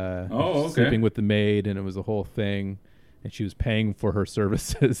 Sleeping with the maid, and it was a whole thing. And she was paying for her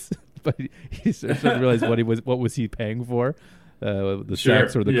services, but he sort of realized what was he paying for. The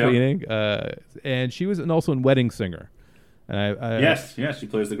sex or the cleaning, and she was also in Wedding Singer. And yes, she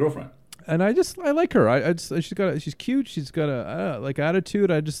plays the girlfriend. And I like her. She's cute. She's got a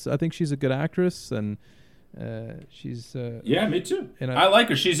attitude. I think she's a good actress, and she's me too. And I like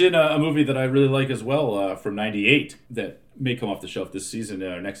her. She's in a movie that I really like as well from '98 that may come off the shelf this season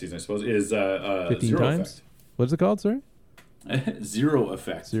or next season, I suppose. Is 15 Zero times. Effect. What's it called? Sorry. Zero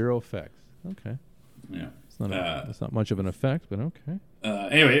Effect. Zero Effect. Okay. Yeah. It's not much of an effect, but okay.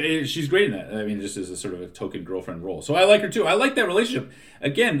 Anyway, she's great in that. I mean, just as a sort of a token girlfriend role. So I like her too. I like that relationship.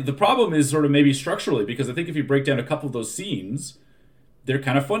 Again, the problem is sort of maybe structurally, because I think if you break down a couple of those scenes, they're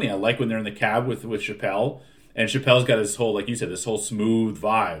kind of funny. I like when they're in the cab with Chappelle, and Chappelle's got this whole, like you said, this whole smooth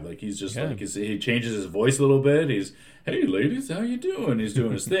vibe. Like he's just like he changes his voice a little bit. He's, hey ladies, how you doing? He's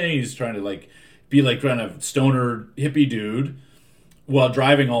doing his thing. He's trying to like be like kind of stoner hippie dude while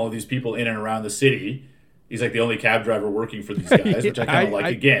driving all of these people in and around the city. He's like the only cab driver working for these guys, which I kind of like.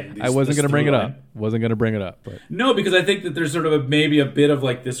 Again, I wasn't going to bring it up. But no, because I think that there's sort of maybe a bit of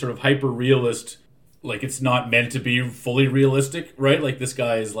like this sort of hyper realist, like it's not meant to be fully realistic, right? Like this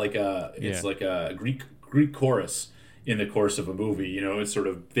guy is like it's like a Greek chorus in the course of a movie. It's sort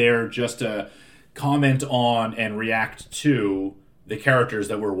of there just to comment on and react to the characters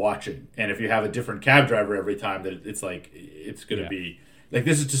that we're watching. And if you have a different cab driver every time, that it's like it's going to be. Like,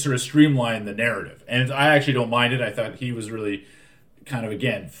 this is to sort of streamline the narrative. And I actually don't mind it. I thought he was really kind of,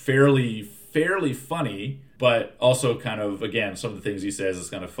 again, fairly funny, but also kind of, again, some of the things he says is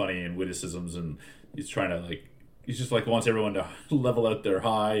kind of funny and witticisms, and he's trying to, like, he's just, like, wants everyone to level out their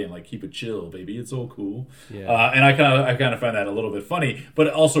high and, like, keep it chill, baby. It's all cool. Yeah. And I kind of find that a little bit funny, but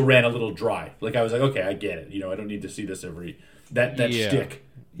it also ran a little dry. Like, I was like, okay, I get it. I don't need to see this every... That shtick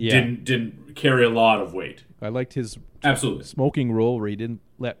didn't carry a lot of weight. I liked his absolutely smoking rule where he didn't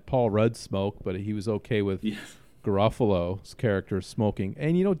let Paul Rudd smoke, but he was okay with Garofalo's character smoking.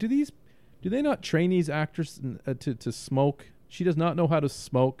 And do they not train these actors to smoke? She does not know how to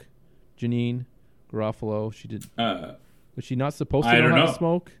smoke. Janine Garofalo, she did. Was she not supposed to know how to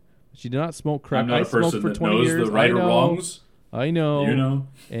smoke? She did not smoke correctly. I'm not a person that knows years. the right or wrongs. I know. You know.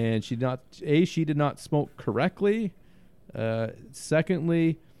 And she did not smoke correctly.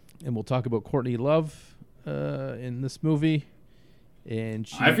 Secondly, and we'll talk about Courtney Love in this movie. And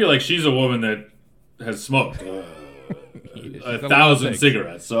I feel like she's a woman that has smoked 1,000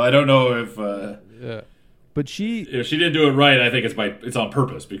 cigarettes. So I don't know if but if she didn't do it right, I think it's on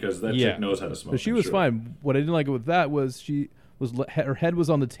purpose because that chick knows how to smoke. But she was fine. What I didn't like with that was her head was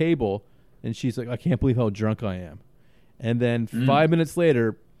on the table, and she's like, I can't believe how drunk I am. And then 5 minutes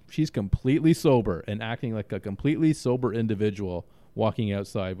later, she's completely sober and acting like a completely sober individual walking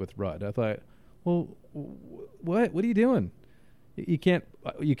outside with Rudd. I thought, well, what are you doing? You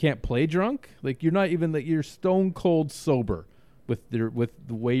can't play drunk. Like you're not even like you're stone cold sober with the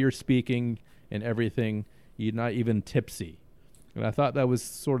way you're speaking and everything. You're not even tipsy. And I thought that was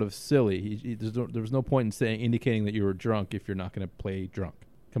sort of silly. There was no point in indicating that you were drunk if you're not going to play drunk.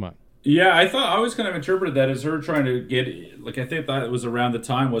 Come on. Yeah, I always kind of interpreted that as her trying to get, like, I think that it was around the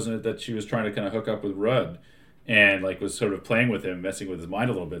time, wasn't it, that she was trying to kind of hook up with Rudd and, like, was sort of playing with him, messing with his mind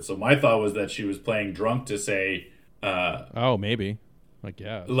a little bit. So my thought was that she was playing drunk to say, maybe. Like,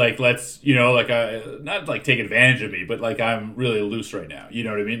 yeah. Like, let's, not, like, take advantage of me, but, like, I'm really loose right now. You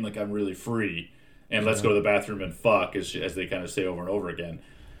know what I mean? Like, I'm really free. And let's go to the bathroom and fuck, as they kind of say over and over again.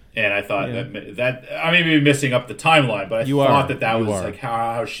 And I thought that I may be missing up the timeline, but I thought that was like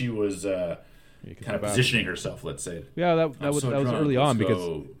how she was kind of positioning herself. Let's say. Yeah, that was early on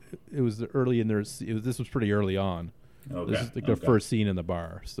because it was early in their. This was pretty early on. Okay. This is like their first scene in the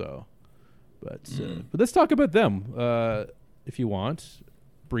bar. So, but let's talk about them if you want,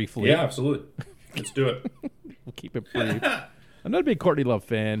 briefly. Yeah, absolutely. Let's do it. We'll keep it brief. I'm not a big Courtney Love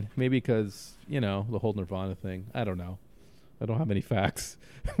fan, maybe because the whole Nirvana thing. I don't know. I don't have any facts,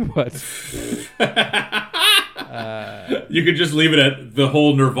 but you could just leave it at the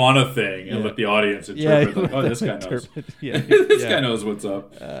whole Nirvana thing and let the audience interpret. This guy knows. This guy knows what's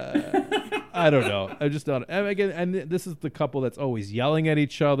up. I don't know. I just don't. And again, and this is the couple that's always yelling at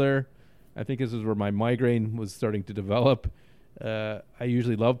each other. I think this is where my migraine was starting to develop. I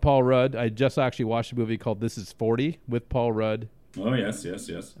usually love Paul Rudd. I just actually watched a movie called This Is 40 with Paul Rudd. Oh yes.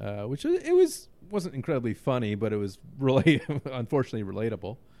 Which wasn't incredibly funny, but it was really, unfortunately,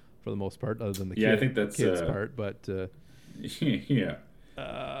 relatable for the most part, other than the kids part. But yeah,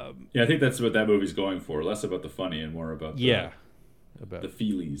 I think that's what that movie's going for. Less about the funny and more about about the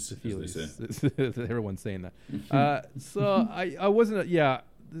feelies. The feelies. As they say. Everyone's saying that. So I wasn't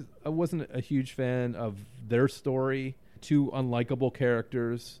a huge fan of their story. Two unlikable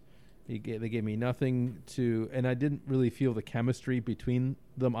characters. They gave me nothing to, and I didn't really feel the chemistry between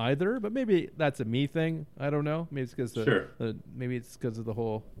them either. But maybe that's a me thing. I don't know. Maybe it's because maybe it's because of the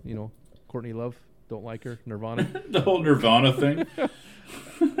whole, Courtney Love, don't like her, Nirvana. The whole Nirvana thing.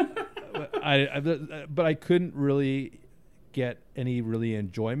 But I couldn't really get any really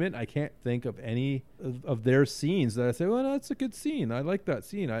enjoyment. I can't think of any of their scenes that I say, well, that's a good scene. I like that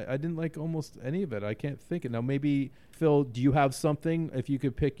scene. I didn't like almost any of it. I can't think it. Now, maybe, Phil, do you have something, if you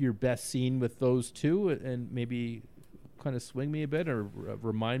could pick your best scene with those two and maybe kind of swing me a bit or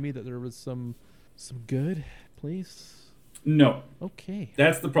remind me that there was some good, please? No. Okay.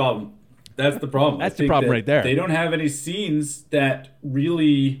 That's the problem. That's the problem right there. They don't have any scenes that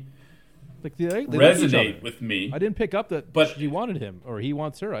really... they resonate with me. I didn't pick up that she wanted him or he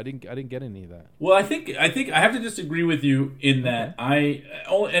wants her. I didn't get any of that. Well, I think I have to disagree with you in that and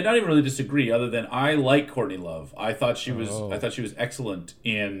not even really disagree, other than I like Courtney Love. I thought she was excellent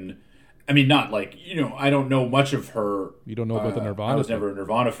in. I mean, not like I don't know much of her. You don't know about the Nirvana. I was never a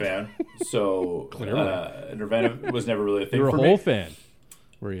Nirvana fan, so Nirvana was never really a thing. You're for a whole fan.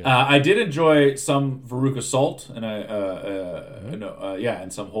 I did enjoy some Veruca Salt and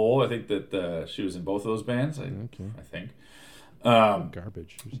and some Hole. I think that she was in both of those bands. I think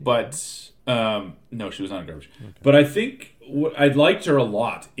Garbage, but no, she was not Garbage. Okay. But I think I liked her a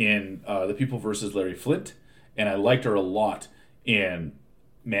lot in The People vs. Larry Flynt, and I liked her a lot in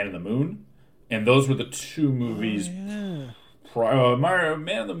Man in the Moon, and those were the two movies. Man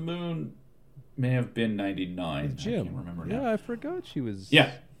in the Moon may have been 99. Jim. I can't remember now. Yeah, I forgot she was.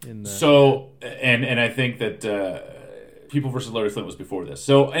 Yeah. In the... So and I think that People vs. Larry Flynt was before this.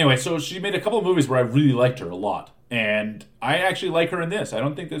 So anyway, so she made a couple of movies where I really liked her a lot, and I actually like her in this. I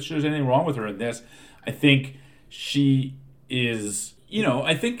don't think that there's anything wrong with her in this. I think she is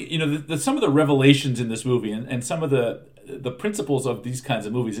I think some of the revelations in this movie and some of the principles of these kinds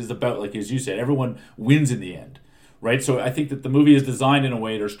of movies is about, like as you said, everyone wins in the end, right? So I think that the movie is designed in a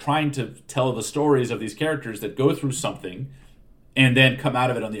way that's trying to tell the stories of these characters that go through something and then come out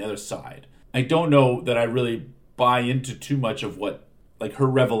of it on the other side. I don't know that I really buy into too much of what, like, her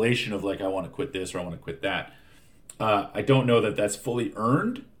revelation of, like, I want to quit this or I want to quit that. I don't know that that's fully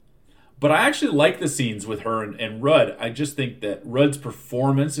earned. But I actually like the scenes with her and Rudd. I just think that Rudd's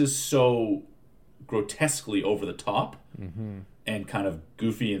performance is so grotesquely over the top and kind of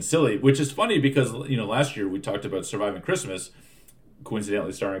goofy and silly, which is funny because, last year we talked about Surviving Christmas,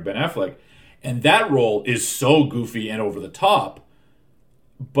 coincidentally starring Ben Affleck, and that role is so goofy and over the top,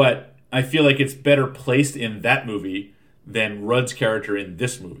 but I feel like it's better placed in that movie than Rudd's character in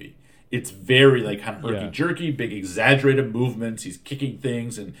this movie. It's very, like, kind of herky-jerky, big exaggerated movements. He's kicking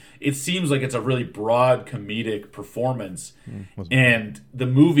things, and it seems like it's a really broad comedic performance. And the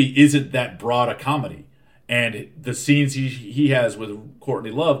movie isn't that broad a comedy. And the scenes he has with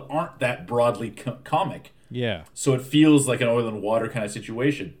Courtney Love aren't that broadly comic. Yeah. So it feels like an oil and water kind of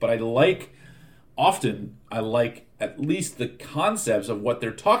situation. But I like at least the concepts of what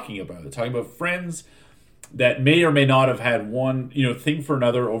they're talking about. They're talking about friends that may or may not have had one, thing for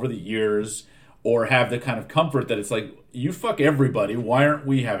another over the years, or have the kind of comfort that it's like, you fuck everybody, why aren't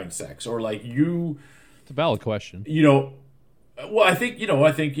we having sex? Or like, you... It's a valid question. Well, I think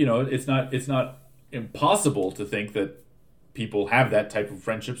it's not impossible to think that people have that type of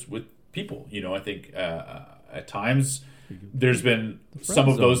friendships with people. I think at times there's been some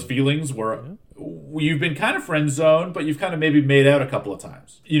of those feelings where you've been kind of friend zoned, but you've kind of maybe made out a couple of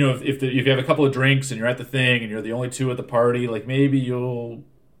times. If you have a couple of drinks and you're at the thing and you're the only two at the party, like maybe you'll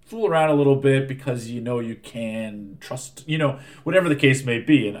fool around a little bit because you can trust, whatever the case may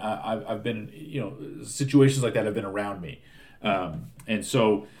be. And I've been, situations like that have been around me. And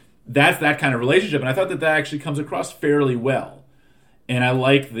so that's that kind of relationship. And I thought that actually comes across fairly well. And I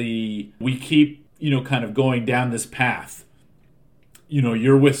like we keep, kind of going down this path.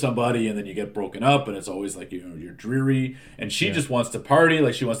 You're with somebody and then you get broken up and it's always like, you're dreary, and she just wants to party.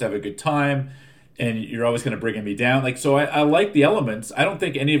 Like, she wants to have a good time, and you're always kind of bringing me down. Like, so I like the elements. I don't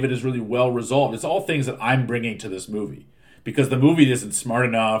think any of it is really well resolved. It's all things that I'm bringing to this movie because the movie isn't smart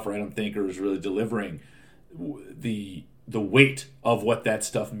enough, or I don't think, or is really delivering the weight of what that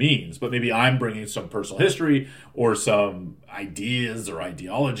stuff means. But maybe I'm bringing some personal history or some ideas or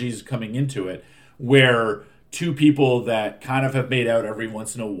ideologies coming into it, where two people that kind of have made out every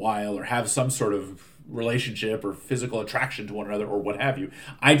once in a while or have some sort of relationship or physical attraction to one another or what have you.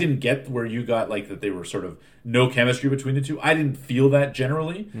 I didn't get where you got, like, that they were sort of no chemistry between the two. I didn't feel that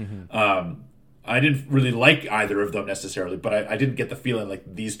generally. I didn't really like either of them necessarily, but I didn't get the feeling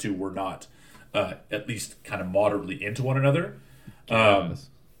like these two were not at least kind of moderately into one another. Moderately,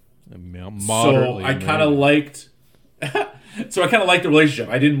 so I kind of liked... So I kind of liked the relationship.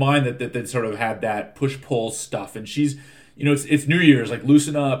 I didn't mind that sort of had that push-pull stuff. And she's, it's New Year's, like,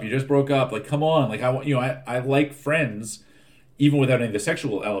 loosen up. You just broke up. Like, come on. Like, I like friends, even without any of the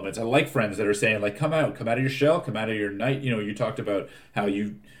sexual elements. I like friends that are saying, like, come out of your shell, come out of your night. You talked about how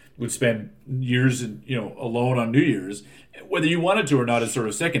you would spend years, alone on New Year's. Whether you wanted to or not is sort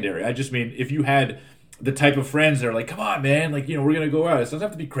of secondary. I just mean, if you had the type of friends that are like, come on, man, like, we're going to go out. It doesn't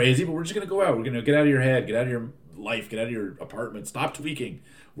have to be crazy, but we're just going to go out. We're going to get out of your head, get out of your life, get out of your apartment, stop tweaking.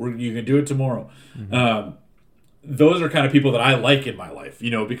 You can do it tomorrow. Those are kind of people that I like in my life,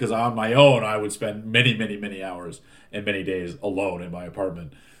 because on my own I would spend many, many, many hours and many days alone in my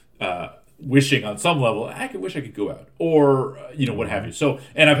apartment, wishing on some level I wish I could go out, or what have you. So,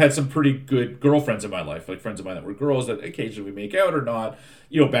 and I've had some pretty good girlfriends in my life, like friends of mine that were girls that occasionally we make out or not,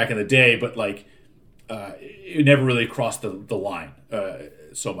 back in the day, but like it never really crossed the line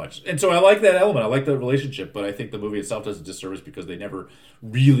so much. And so I like that element. I like the relationship, but I think the movie itself does a disservice because they never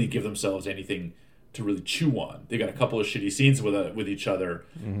really give themselves anything to really chew on. They got a couple of shitty scenes with each other,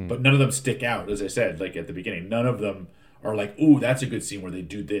 but none of them stick out. As I said, like at the beginning, none of them are like, ooh, that's a good scene where they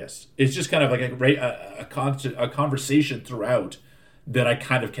do this. It's just kind of like a conversation throughout that I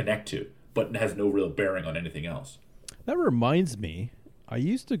kind of connect to, but has no real bearing on anything else. That reminds me, I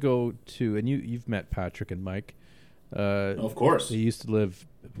used to go to, and you've met Patrick and Mike. Of course. They used to live,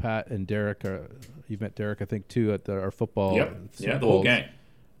 Pat and Derek. You've met Derek, I think, too, at our football. Yep. Yeah, the whole gang.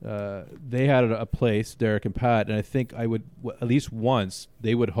 They had a place, Derek and Pat, and I think I would, at least once,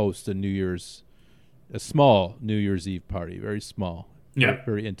 they would host a small New Year's Eve party, very small. Yeah.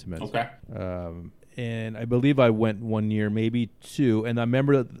 Very intimate. Okay. And I believe I went one year, maybe two, and I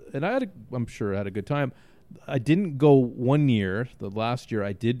remember, and I'm sure I had a good time. I didn't go one year. The last year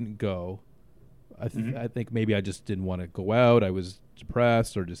I didn't go. I think maybe I just didn't want to go out. I was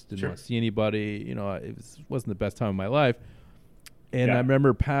depressed or just didn't want to see anybody. You know, wasn't the best time of my life. And I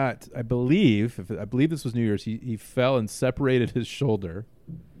remember Pat, I believe this was New Year's, he fell and separated his shoulder.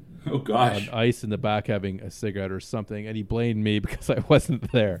 Oh, gosh. On ice in the back having a cigarette or something, and he blamed me because I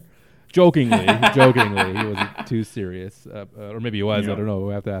wasn't there. Jokingly. He wasn't too serious. Or maybe he was, I don't know.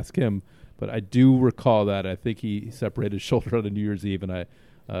 We'll have to ask him. But I do recall that. I think he separated his shoulder on a New Year's Eve, and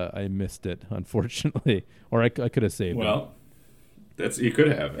I missed it, unfortunately. Or I could have saved him. You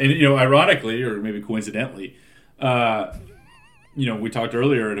could have. And, you know, ironically, or maybe coincidentally, you know, we talked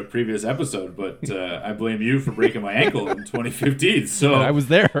earlier in a previous episode, but I blame you for breaking my ankle in 2015. So I was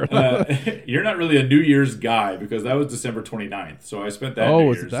there. You're not really a New Year's guy because that was December 29th. So I spent that. Oh,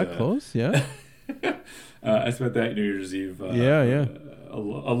 was it that close? Yeah. I spent that New Year's Eve.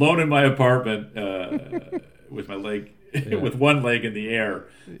 Alone in my apartment with my leg, with one leg in the air.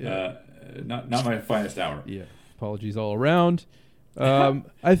 Not my finest hour. Yeah. Apologies all around.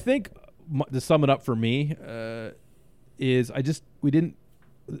 I think to sum it up for me. It's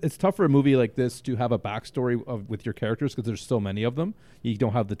tough for a movie like this to have a backstory with your characters because there's so many of them. You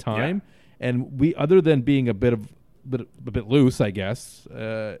don't have the time, and we, other than being a bit loose, I guess,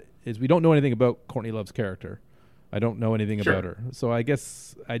 is we don't know anything about Courtney Love's character. I don't know anything about her, so I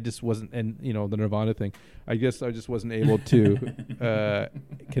guess I just wasn't. And you know, the Nirvana thing, I guess I just wasn't able to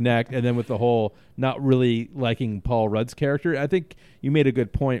connect. And then with the whole not really liking Paul Rudd's character, I think you made a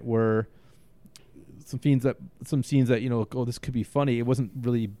good point where. Some scenes that you know, this could be funny. It wasn't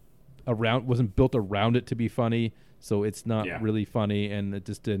built around it to be funny, so it's not really funny, and it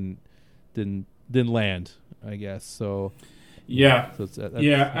just didn't land, I guess. So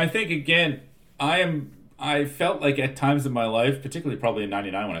I think again, I felt like at times in my life, particularly probably in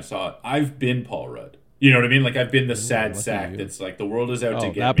 '99 when I saw it, I've been Paul Rudd. You know what I mean? Like I've been the sad sack that's like the world is out to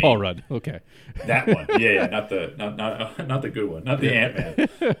get me. That Paul Rudd, okay. That one, not the good one, not the Ant-Man.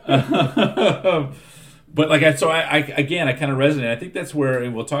 But like I kind of resonate. I think that's where,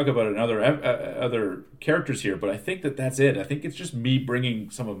 and we'll talk about it in other characters here. But I think that's it. I think it's just me bringing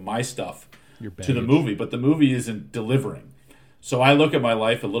some of my stuff to the movie, but the movie isn't delivering. So I look at my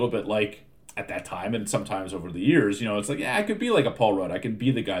life a little bit like at that time, and sometimes over the years, you know, it's like, I could be like a Paul Rudd. I can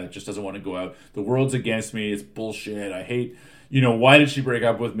be the guy that just doesn't want to go out. The world's against me. It's bullshit. I hate. You know, why did she break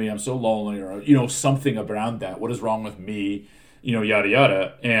up with me? I'm so lonely, or you know, something around that. What is wrong with me? You know, yada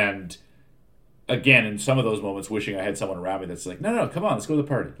yada, and. Again, in some of those moments, wishing I had someone around me that's like, no, come on, let's go to the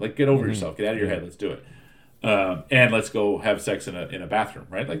party. Like, get over yourself, get out of your head, let's do it, and let's go have sex in a bathroom,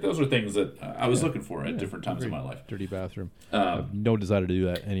 right? Like, those are things that I was looking for at different times in my life. Dirty bathroom. I have no desire to do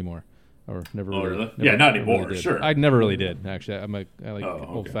that anymore, or never. Oh, really? Never, not anymore. Really sure, I never really did. Actually, I like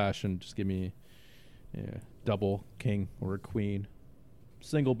old fashioned. Just give me, double king or a queen,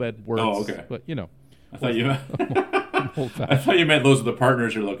 single bed works. Oh, okay. But you know, I thought you. I thought you meant those are the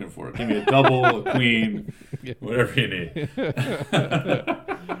partners you're looking for. Give me a double, a queen, whatever you need.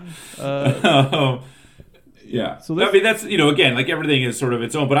 So I mean, that's, you know, again, like everything is sort of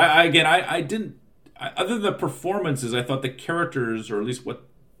its own. But I didn't, other than the performances, I thought the characters, or at least what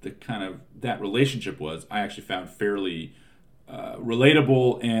the kind of that relationship was, I actually found fairly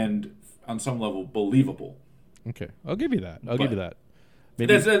relatable and on some level believable. Okay, I'll give you that. Give you that.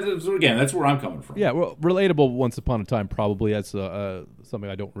 That's where I'm coming from. Yeah, well, relatable once upon a time probably. That's something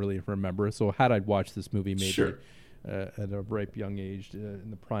I don't really remember. So had I watched this movie maybe at a ripe young age in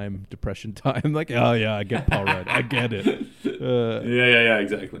the prime depression time, like, oh yeah, I get Paul Rudd. I get it.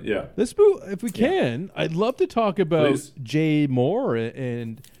 Exactly. Yeah. This movie, if we can, I'd love to talk about Jay Mohr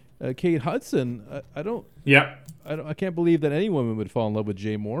and Kate Hudson. I don't. Yeah. I can't believe that any woman would fall in love with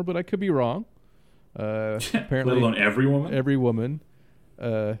Jay Mohr, but I could be wrong. Apparently, let alone every woman. Every woman.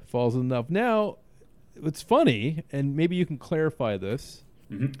 Falls in love. Now, what's funny, and maybe you can clarify this,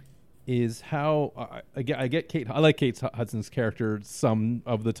 is how I get Kate. I like Kate Hudson's character some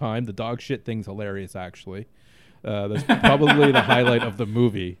of the time. The dog shit thing's hilarious, actually. That's probably the highlight of the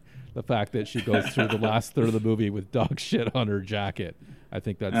movie. The fact that she goes through the last third of the movie with dog shit on her jacket. I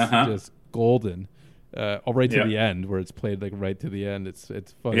think that's just golden. Right to the end, where it's played like right to the end. It's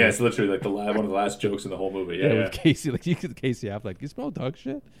funny. Yeah, it's literally like one of the last jokes in the whole movie. Yeah, with Casey, like Casey Affleck, you smell dog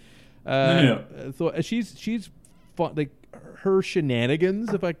shit. So she's fun, like her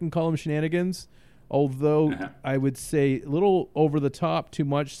shenanigans, if I can call them shenanigans. Although I would say a little over the top, too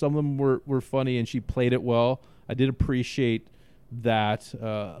much. Some of them were funny, and she played it well. I did appreciate that.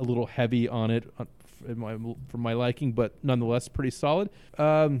 A little heavy on it for my liking, but nonetheless pretty solid.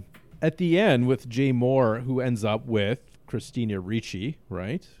 At the end with Jay Mohr, who ends up with Christina Ricci,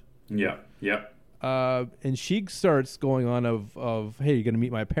 right? Yeah. And she starts going on of hey, you're going to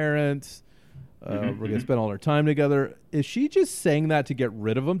meet my parents. We're going to spend all our time together. Is she just saying that to get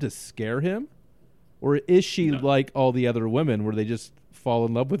rid of him, to scare him? Or is she like all the other women where they just fall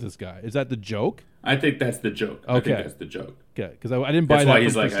in love with this guy? Is that the joke? I think that's the joke. Okay. I think that's the joke. Okay, because I didn't buy that's that. That's why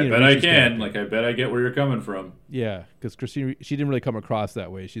he's like, Christina I bet Ricci's I can. Character. Like, I bet I get where you're coming from. Yeah, because Christina, she didn't really come across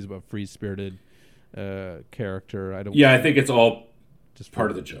that way. She's a free-spirited character. I think it's all just part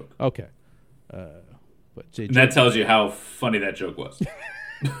of the joke. Okay. But and that tells you how funny that joke was.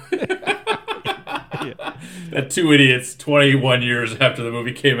 Yeah. That two idiots 21 years after the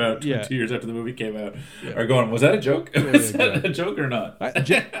movie came out, 22 years after the movie came out, are going, was that a joke? Was that a joke or not?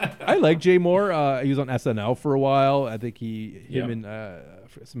 I like Jay Moore. He was on SNL for a while. I think him and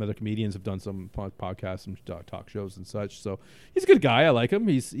some other comedians have done some podcasts, some talk shows and such. So he's a good guy. I like him.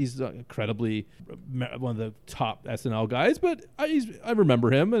 He's incredibly one of the top SNL guys. But I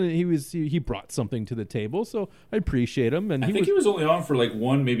remember him, and he brought something to the table. So I appreciate him. And I think he was only on for like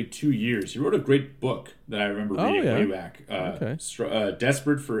 1, maybe 2 years. He wrote a great book that I remember reading way back.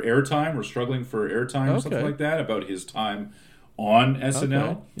 Desperate for airtime or struggling for airtime or something like that, about his time on SNL.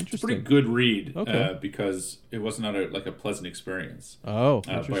 Okay. It's a pretty good read because it was not a pleasant experience. By all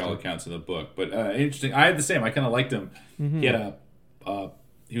accounts in the book. But interesting. I had the same. I kind of liked him. He had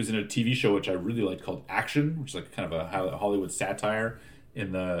he was in a TV show which I really liked called Action, which is like kind of a Hollywood satire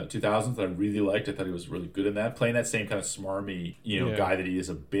in the 2000s that I really liked. I thought he was really good in that, playing that same kind of smarmy guy that he is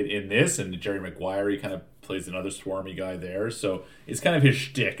a bit in this. And Jerry Maguire, he kind of plays another swarmy guy there. So it's kind of his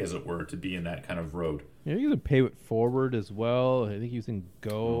shtick, as it were, to be in that kind of road. Yeah, he was in Pay It Forward as well. I think he was in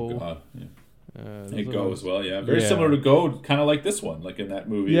Go. Oh, God. Yeah. Go as well, yeah. Very similar to Go, kind of like this one, like in that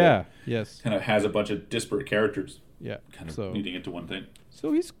movie. Yeah, yes. Kind of has a bunch of disparate characters. Yeah. Kind of leading into one thing.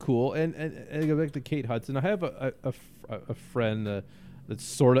 So he's cool. And go back to Kate Hudson. I have a friend that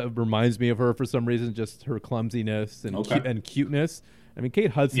sort of reminds me of her for some reason, just her clumsiness and cuteness. I mean, Kate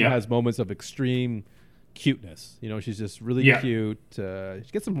Hudson has moments of extreme cuteness. She's just really cute.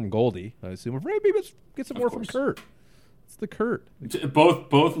 She gets them from Goldie, I assume. Or maybe get some more from Kurt. It's the Kurt.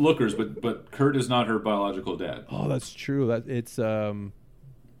 Both lookers, but Kurt is not her biological dad. Oh, that's true. It's who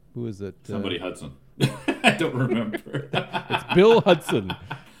is it? Somebody Hudson. I don't remember. It's Bill Hudson.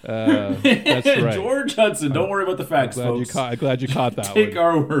 That's right. George Hudson. Don't worry about the facts, folks. I'm glad you caught that Take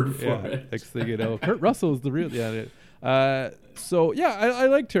our word for it. Next thing you know, Kurt Russell is the real. I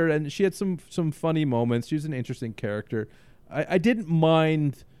liked her, and she had some funny moments. She was an interesting character. I didn't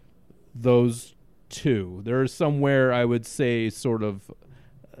mind those two. They're somewhere, I would say, sort of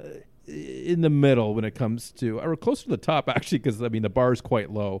in the middle when it comes to, or close to the top, actually, because the bar is quite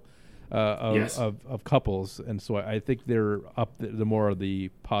low of couples, and so I think they're up the more of the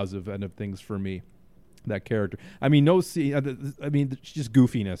positive end of things for me. That character. She's just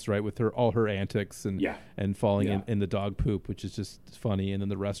goofiness, right? With all her antics and falling in the dog poop, which is just funny. And then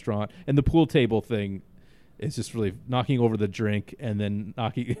the restaurant and the pool table thing is just really knocking over the drink and then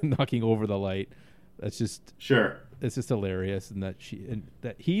knocking over the light. That's just it's just hilarious. And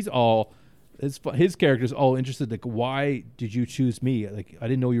that he's all his character's all interested. Like, why did you choose me? Like, I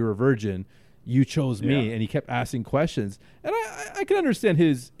didn't know you were a virgin. You chose me, and he kept asking questions, and I can understand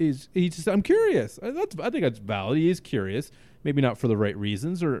he's just, I'm curious. I think that's valid. He is curious, maybe not for the right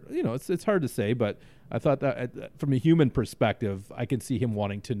reasons, or it's hard to say. But I thought that from a human perspective, I can see him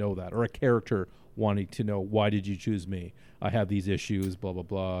wanting to know that, or a character wanting to know, why did you choose me? I have these issues, blah blah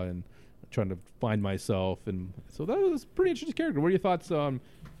blah, and trying to find myself, and so that was a pretty interesting character. What are your thoughts on?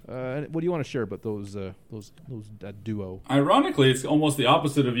 What do you want to share about that duo? Ironically, it's almost the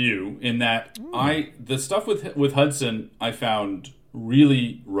opposite of you in that the stuff with Hudson I found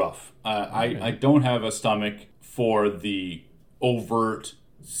really rough. I don't have a stomach for the overt,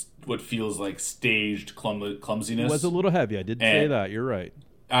 what feels like staged clumsiness. It was a little heavy. I did say that. You're right.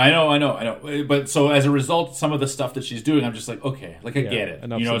 I know. But so as a result, some of the stuff that she's doing, I'm just like, okay, like I get it.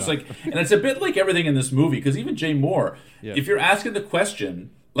 It's like, and it's a bit like everything in this movie, because even Jay Moore, if you're asking the question.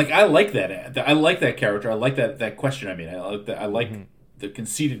 Like, I like that. I like that character. I like that question. I like the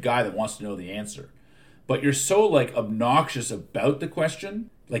conceited guy that wants to know the answer. But you're so, like, obnoxious about the question.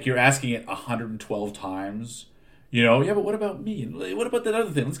 Like, you're asking it 112 times. But what about me? And what about that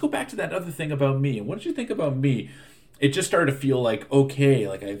other thing? Let's go back to that other thing about me. And what did you think about me? It just started to feel like, okay,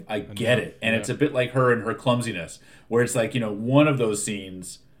 like, I get it. And it's a bit like her and her clumsiness. Where it's like, one of those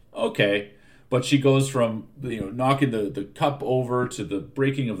scenes, okay. But she goes from knocking the cup over to the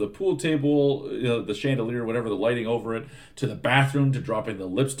breaking of the pool table, the chandelier, whatever, the lighting over it, to the bathroom, to dropping the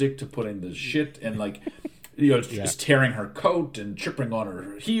lipstick, to putting the shit, and just tearing her coat and tripping on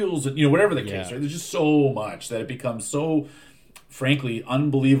her heels, and whatever the case. Right? There's just so much that it becomes so, frankly,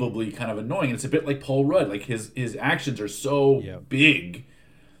 unbelievably kind of annoying. And it's a bit like Paul Rudd. Like his actions are so big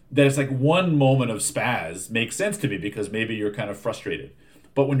that it's like one moment of spaz makes sense to me because maybe you're kind of frustrated.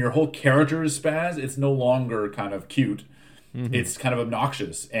 But when your whole character is spaz, it's no longer kind of cute. Mm-hmm. It's kind of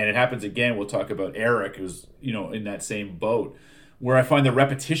obnoxious. And it happens again. We'll talk about Eric, who's, in that same boat, where I find the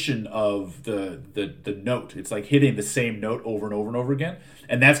repetition of the note. It's like hitting the same note over and over and over again.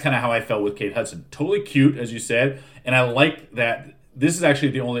 And that's kind of how I felt with Kate Hudson. Totally cute, as you said. And I like that. This is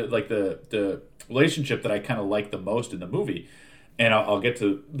actually the only, like, the relationship that I kind of like the most in the movie. And I'll get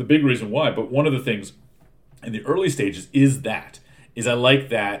to the big reason why. But one of the things in the early stages is I like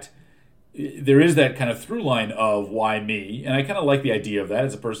that there is that kind of through line of why me. And I kind of like the idea of that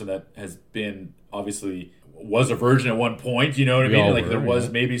as a person that has been, obviously, was a virgin at one point. You know what I mean? Like, there was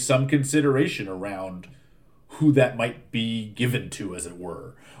maybe some consideration around who that might be given to, as it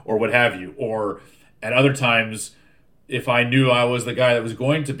were, or what have you. Or at other times, if I knew I was the guy that was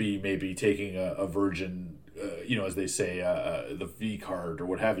going to be maybe taking a virgin, as they say, the V card or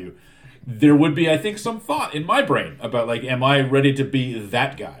what have you, there would be, I think, some thought in my brain about, like, am I ready to be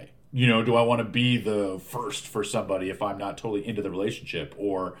that guy? Do I want to be the first for somebody if I'm not totally into the relationship?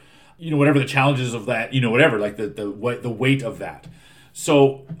 Or, whatever the challenges of that, whatever, like the weight of that.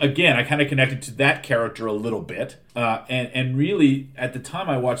 So, again, I kind of connected to that character a little bit. And really, at the time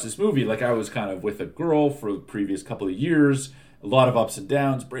I watched this movie, like, I was kind of with a girl for the previous couple of years, a lot of ups and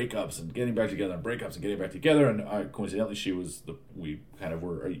downs, breakups and getting back together, and breakups and getting back together. And coincidentally, we kind of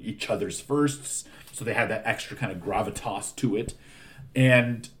were each other's firsts. So they had that extra kind of gravitas to it.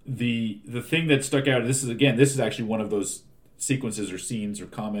 And the thing that stuck out, this is actually one of those sequences or scenes or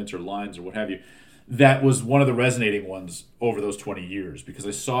comments or lines or what have you, that was one of the resonating ones over those 20 years, because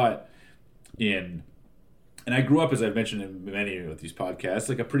I saw it and I grew up, as I've mentioned in many of these podcasts,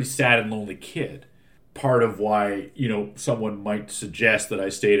 like a pretty sad and lonely kid. Part of why, someone might suggest that I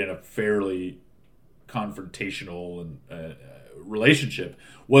stayed in a fairly confrontational and relationship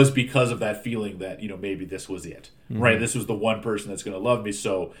was because of that feeling that, maybe this was it, right? This was the one person that's going to love me,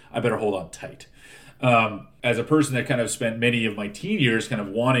 so I better hold on tight. As a person that kind of spent many of my teen years kind of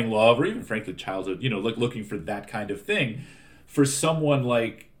wanting love, or even frankly childhood, like looking for that kind of thing, for someone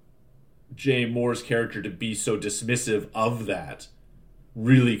like Jay Moore's character to be so dismissive of that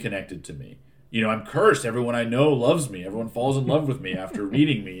really connected to me. I'm cursed. Everyone I know loves me. Everyone falls in love with me after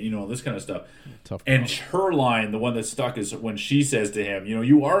reading me, this kind of stuff. Tough and her line, the one that stuck, is when she says to him,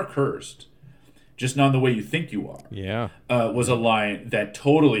 you are cursed, just not in the way you think you are. Yeah. Was a line that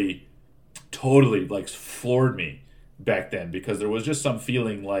totally like floored me back then, because there was just some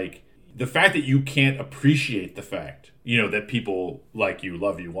feeling like the fact that you can't appreciate the fact, that people like you,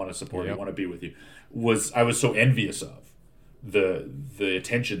 love you, want to support you, want to be with you, I was so envious of the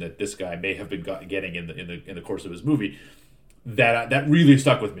attention that this guy may have been getting in the course of his movie, that really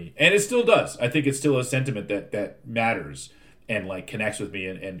stuck with me, and it still does. I think it's still a sentiment that matters and like connects with me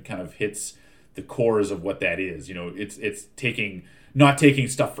and kind of hits the cores of what that is. It's not taking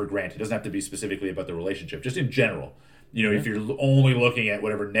stuff for granted. It doesn't have to be specifically about the relationship, just in general. If you're only looking at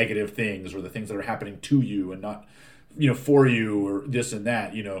whatever negative things or the things that are happening to you and not, for you or this and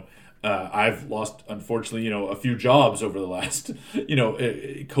that, I've lost, unfortunately, a few jobs over the last,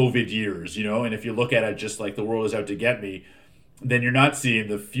 COVID years, and if you look at it just like the world is out to get me, then you're not seeing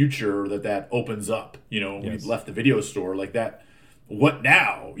the future that opens up, when you've left the video store like that. What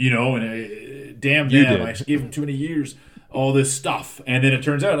now? And damn them, I gave them too many years, all this stuff. And then it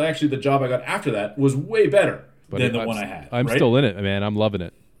turns out actually the job I got after that was way better than the one I had. I'm still in it, man. I'm loving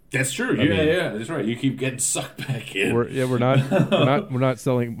it. That's true. Yeah, that's right. You keep getting sucked back in. We're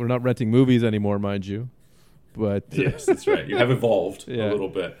not renting movies anymore, mind you. But yes, that's right. You have evolved a little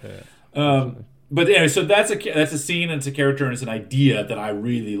bit. Yeah. But anyway, so that's a scene and it's a character and it's an idea that I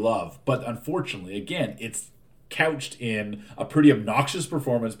really love. But unfortunately, again, it's couched in a pretty obnoxious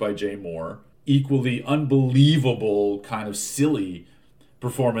performance by Jay Moore, equally unbelievable, kind of silly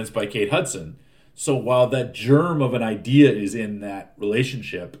performance by Kate Hudson. So while that germ of an idea is in that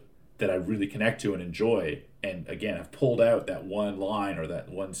relationship that I really connect to and enjoy, and again, I've pulled out that one line or that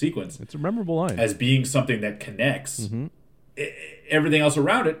one sequence. It's a memorable line. As being something that connects. Mm-hmm. Everything else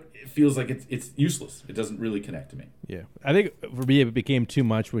around it feels like it's useless. It doesn't really connect to me. Yeah. I think for me it became too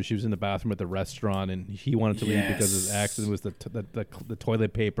much when she was in the bathroom at the restaurant and he wanted to leave because his accident was the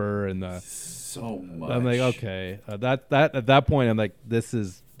toilet paper and the... So much. I'm like, okay. That at that point, I'm like, this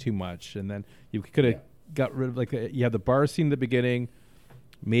is too much. And then you could have got rid of you have the bar scene at the beginning,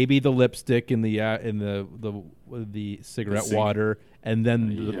 maybe the lipstick in the cigarette water, and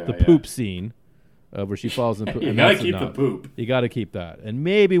then the poop scene where she falls in poop. You gotta keep the poop. You gotta keep that, and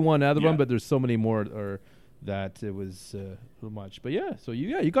maybe one other one, but there's so many more, or that it was too much. But yeah, so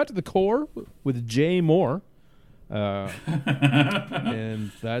you got to the core with Jay Moore.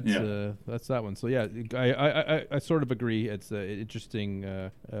 And that's that one. So yeah, I sort of agree. It's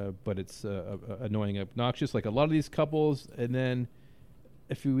interesting, but it's annoying, obnoxious, like a lot of these couples. And then,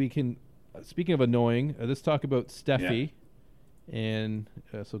 if we can, speaking of annoying, let's talk about Steffi, and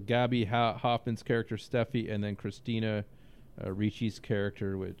so Gabby Hoffman's character Steffi, and then Christina Ricci's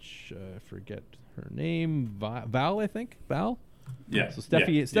character, which I forget her name, Val, I think Val. Yeah. So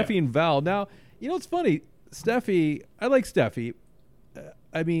Steffi and Val. Now, it's funny. Steffi, I like Steffi.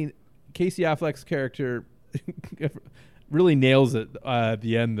 I mean, Casey Affleck's character really nails it at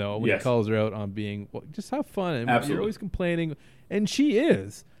the end, though, when he calls her out on being, just have fun. And Absolutely. You're always complaining. And she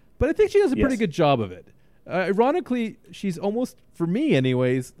is. But I think she does a pretty good job of it. Ironically, she's almost, for me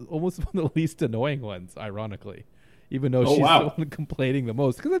anyways, almost one of the least annoying ones, ironically. Even though she's the one complaining the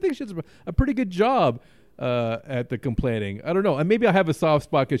most. Because I think she does a pretty good job at the complaining. I don't know. And maybe I have a soft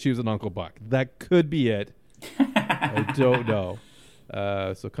spot because she was an Uncle Buck. That could be it. I don't know.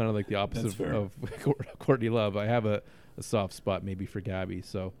 So kind of like the opposite of Courtney Love. I have a soft spot maybe for Gabby.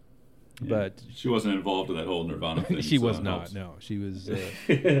 So, but she wasn't involved in that whole Nirvana thing. She was not. Helps. No, she was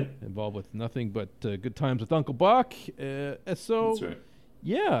involved with nothing but good times with Uncle Buck. So that's right.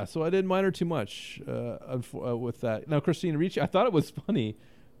 Yeah, so I didn't mind her too much with that. Now, Christina Ricci, I thought it was funny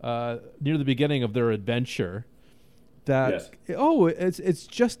near the beginning of their adventure that it's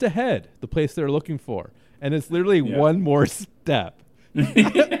just ahead, the place they're looking for. And it's literally one more step. And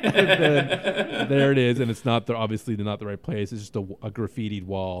then there it is, and it's obviously not the right place. It's just a graffitied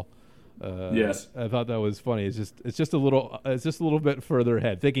wall. Yes, I thought that was funny. It's just a little bit further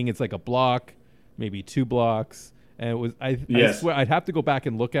ahead, thinking it's like a block, maybe 2 blocks. And it was I swear I'd have to go back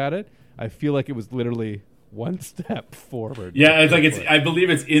and look at it. I feel like it was literally one step forward. Yeah, it's like I believe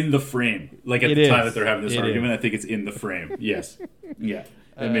it's in the frame. Like at the time that they're having this argument, I think it's in the frame. Yes, yeah.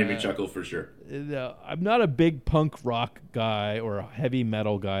 It made me chuckle for sure. I'm not a big punk rock guy or a heavy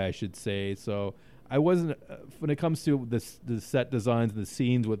metal guy, I should say. So I wasn't when it comes to the set designs and the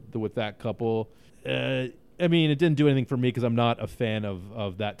scenes with that couple. I mean, it didn't do anything for me because I'm not a fan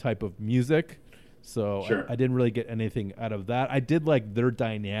of that type of music. So I didn't really get anything out of that. I did like their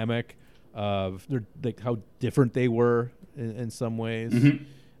dynamic of like how different they were in some ways.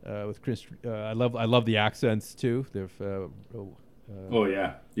 Mm-hmm. With Chris, I love the accents too. That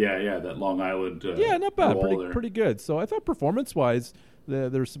Long Island. Not bad, pretty good. So I thought performance-wise,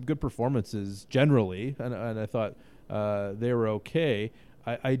 there's some good performances generally, and I thought they were okay.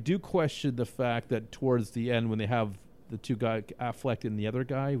 I do question the fact that towards the end when they have the two guys, Affleck and the other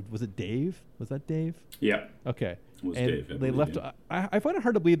guy, was it Dave? Was that Dave? Yeah. Okay. It was and Dave. They left. I find it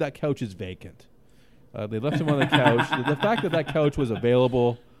hard to believe that couch is vacant. They left him on the couch. The fact that couch was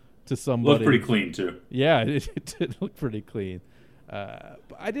available to somebody looked pretty clean too. Yeah, it did look pretty clean. But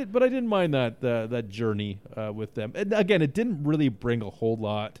I didn't mind that journey with them. And again, it didn't really bring a whole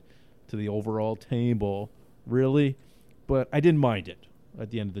lot to the overall table, really. But I didn't mind it at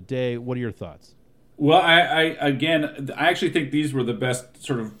the end of the day. What are your thoughts? Well, I actually think these were the best,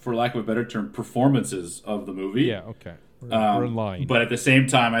 sort of, for lack of a better term, performances of the movie. Yeah, okay. We're in line. But at the same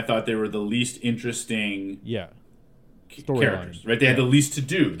time, I thought they were the least interesting characters. Right? They had the least to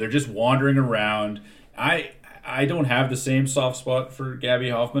do. They're just wandering around. I don't have the same soft spot for Gabby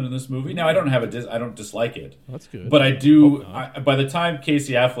Hoffman in this movie. Now, I don't dislike it. That's good. But I do. By the time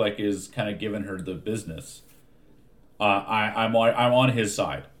Casey Affleck is kind of giving her the business, I'm on his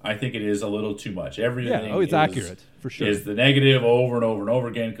side. I think it is a little too much. Everything it's accurate for sure. Is the negative over and over and over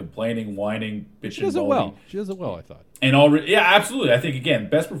again, complaining, whining, bitching. She does it well. She does it well, I thought. And absolutely. I think again,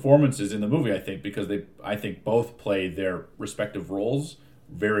 best performances in the movie. I think because I think both play their respective roles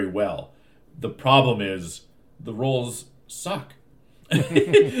very well. The problem is the roles suck.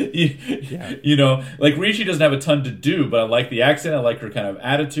 You know, like Ricci doesn't have a ton to do, but I like the accent. I like her kind of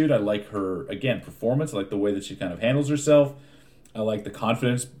attitude. I like her, again, performance. I like the way that she kind of handles herself. I like the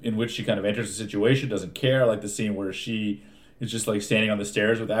confidence in which she kind of enters the situation, doesn't care. I like the scene where she is just like standing on the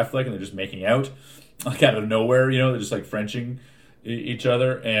stairs with Affleck and they're just making out like out of nowhere, you know, they're just like Frenching each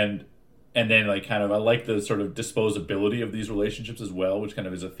other. And then like kind of, I like the sort of disposability of these relationships as well, which kind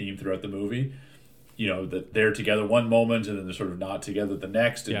of is a theme throughout the movie. You know, that they're together one moment and then they're sort of not together the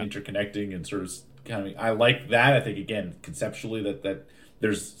next and interconnecting and sort of kind of, I like that. I think, again, conceptually that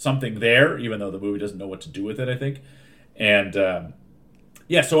there's something there, even though the movie doesn't know what to do with it, I think. And,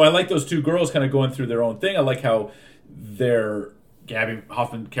 so I like those two girls kind of going through their own thing. I like how their Gabby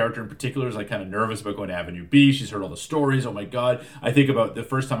Hoffman character in particular is like kind of nervous about going to Avenue B. She's heard all the stories. Oh my God. I think about the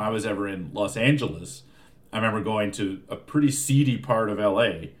first time I was ever in Los Angeles. I remember going to a pretty seedy part of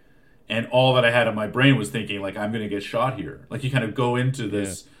LA. And all that I had in my brain was thinking, like, I'm going to get shot here. Like, you kind of go into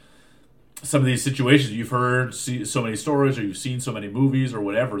this some of these situations you've heard so many stories, or you've seen so many movies, or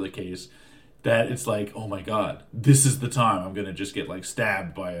whatever the case, that it's like, oh my god, this is the time I'm gonna just get like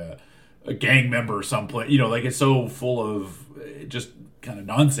stabbed by a gang member or someplace. Like it's so full of just kind of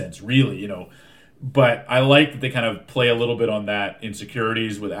nonsense, really. But I like that they kind of play a little bit on that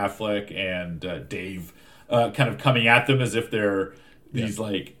insecurities with Affleck and Dave, kind of coming at them as if they're these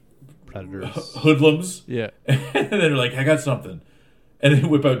like predators, hoodlums. Yeah, and then they're like, I got something. And then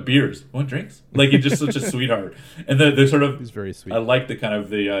whip out beers. Want drinks? Like, he's just such a sweetheart. And they're sort of... He's very sweet. I like the kind of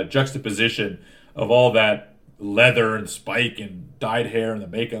the juxtaposition of all that leather and spike and dyed hair and the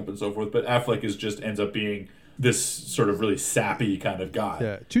makeup and so forth. But Affleck ends up being this sort of really sappy kind of guy.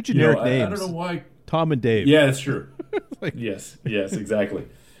 Yeah, two generic names. I don't know why. Tom and Dave. Yeah, that's true. Yes, exactly.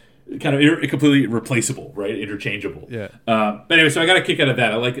 Kind of completely replaceable, right? Interchangeable. Yeah. But anyway, so I got a kick out of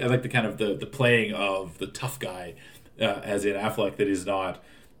that. I like the kind of the playing of the tough guy, as in Affleck, that is not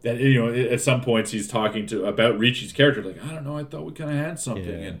that. At some points he's talking about Ricci's character, like, I don't know, I thought we kind of had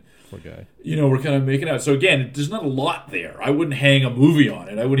something, and poor guy. We're kind of making out. So again, there's not a lot there. I wouldn't hang a movie on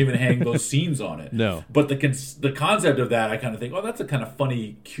it. I wouldn't even hang those scenes on it. No. But the concept of that, I kind of think, oh, that's a kind of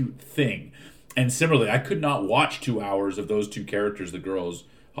funny, cute thing. And similarly, I could not watch 2 hours of those two characters, the girls,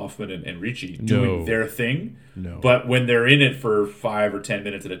 Hoffman and Ricci, doing their thing. No. But when they're in it for 5 or 10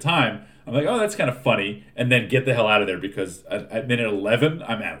 minutes at a time, I'm like, oh, that's kind of funny, and then get the hell out of there, because at minute 11,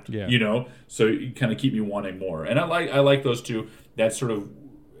 I'm out. Yeah. So you kind of keep me wanting more. And I like those two. That sort of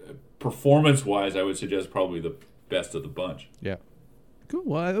performance-wise, I would suggest probably the best of the bunch. Yeah. Cool.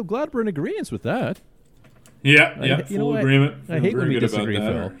 Well, I'm glad we're in agreement with that. Yeah, full agreement. I hate when we disagree,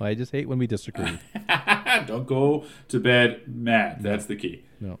 Phil. I just hate when we disagree. Don't go to bed mad. That's the key.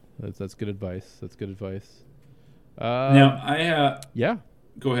 No, that's good advice. That's good advice. Now, yeah.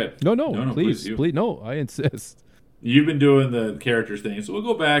 Go ahead. No, please. No, I insist. You've been doing the characters thing, so we'll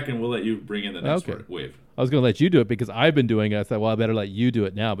go back and we'll let you bring in the next wave. I was going to let you do it because I've been doing it. I thought, well, I better let you do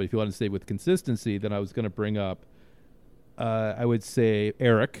it now. But if you want to stay with consistency, then I was going to bring up, I would say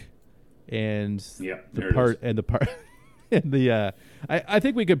Eric, and the part, and I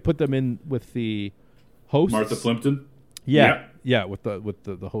think we could put them in with the hosts. Martha Plimpton. Yeah, with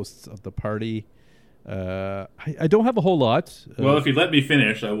the hosts of the party. I don't have a whole lot. Well, if you let me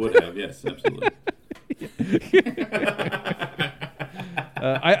finish, I would have. Yes, absolutely.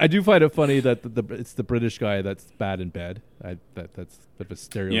 I do find it funny that it's the British guy that's bad in bed. That's a bit of a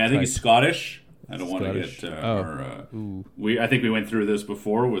stereotype. Yeah, I think he's Scottish. I don't want to get I think we went through this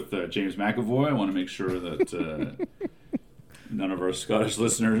before with James McAvoy. I want to make sure that none of our Scottish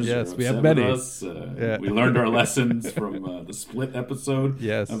listeners are upset we have many. With us. We learned our lessons from the Split episode.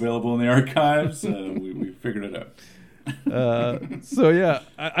 Yes. Available in the archives. We figured it out. So yeah,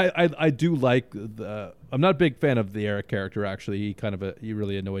 I do like the. I'm not a big fan of the Eric character. Actually, he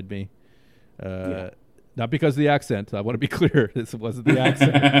really annoyed me. Not because of the accent. I want to be clear. This wasn't the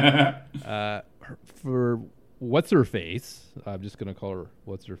accent. For what's her face? I'm just gonna call her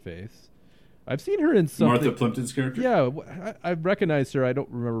what's her face. I've seen her in something. Martha Plimpton's character. Yeah, I've recognized her. I don't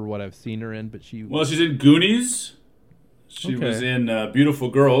remember what I've seen her in, but she's in Goonies. She was in Beautiful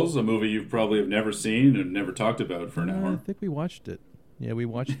Girls, a movie you probably have never seen and never talked about for an hour. I think we watched it. Yeah, we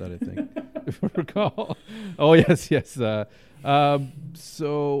watched that, I think, if I recall. Oh, yes.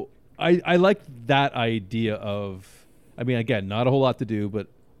 So I like that idea of, I mean, again, not a whole lot to do, but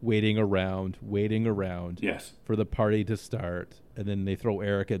waiting around for the party to start. And then they throw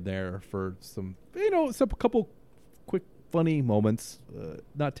Eric in there for some couple quick, funny moments.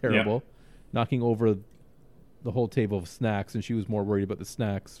 Not terrible. Knocking over the whole table of snacks, and she was more worried about the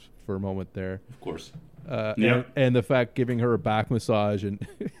snacks for a moment there. Of course. And the fact giving her a back massage and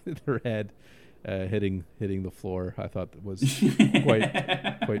her head hitting the floor, I thought that was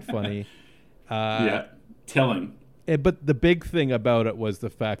quite funny. Telling. But the big thing about it was the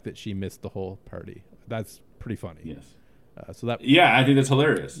fact that she missed the whole party. That's pretty funny. Yes. I think that's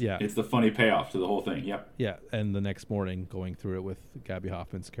hilarious. Yeah. It's the funny payoff to the whole thing. Yep. Yeah, and the next morning going through it with Gabby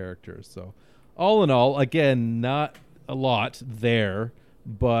Hoffman's character. So all in all, again, not a lot there,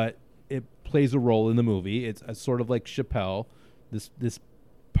 but it plays a role in the movie. It's sort of like Chappelle. This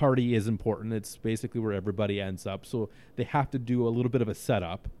party is important. It's basically where everybody ends up. So they have to do a little bit of a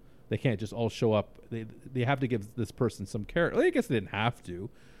setup. They can't just all show up. They have to give this person some character. I guess they didn't have to,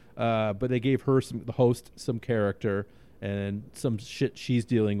 but they gave her the host some character and some shit she's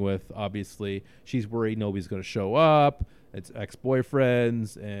dealing with. Obviously, she's worried nobody's going to show up. It's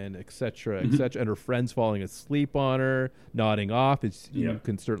ex-boyfriends and et cetera, and her friends falling asleep on her, nodding off. You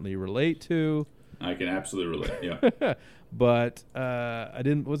can certainly relate to. I can absolutely relate. Yeah. But I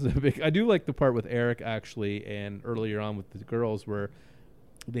do like the part with Eric actually, and earlier on with the girls where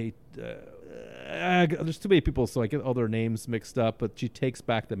there's too many people, so I get all their names mixed up. But she takes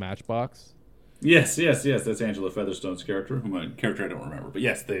back the Matchbox. Yes. That's Angela Featherstone's character, I don't remember, but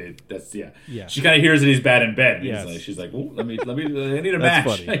yes, yeah. She kind of hears that he's bad in bed. And she's like, "Oh, let me, I need a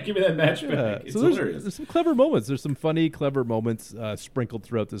match. Give me that match back." It's hilarious. There's some clever moments. There's some funny, clever moments sprinkled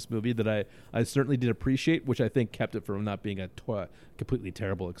throughout this movie that I certainly did appreciate, which I think kept it from not being a completely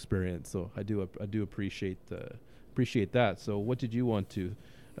terrible experience. So I do appreciate that. So what did you want to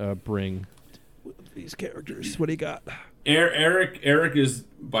bring these characters? What do you got? Eric is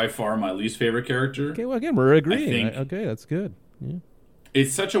by far my least favorite character. Okay, well, again, we're agreeing. Okay, that's good. Yeah.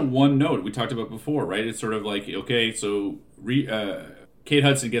 It's such a one note we talked about before, right? It's sort of like, okay, so Kate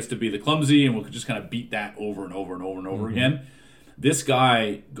Hudson gets to be the clumsy, and we'll just kind of beat that over and over and over and over again. This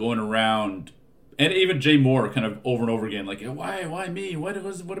guy going around, and even Jay Moore kind of over and over again, like, why me? What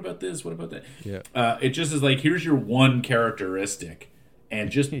about this? What about that? Yeah. It just is like, here's your one characteristic. And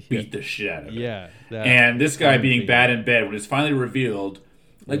just beat the shit out of it. Yeah. And this guy being bad in bed, when it's finally revealed,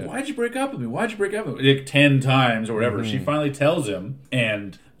 like, why'd you break up with me? Why'd you break up with me? Like 10 times or whatever. She finally tells him,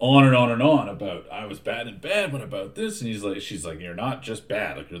 and on and on and on about, I was bad in bed, what about this? And she's like, you're not just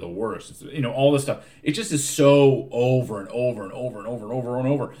bad, like, you're the worst. It's, all this stuff. It just is so over and over and over and over and over and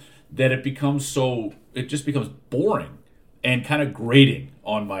over that it just becomes boring and kind of grating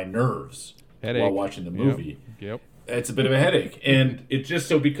on my nerves while watching the movie. Yep. It's a bit of a headache, and it just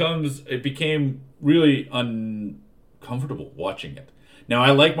became really uncomfortable watching it. Now, I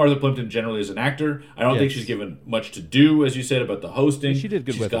like Martha Plimpton generally as an actor. I don't think she's given much to do, as you said, about the hosting. She did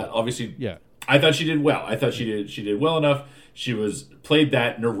good with it. Obviously, I thought she did well. I thought she did well enough. She played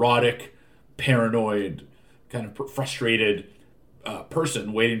that neurotic, paranoid, kind of frustrated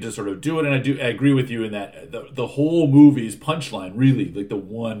person waiting to sort of do it. And I agree with you in that the whole movie's punchline, really, like the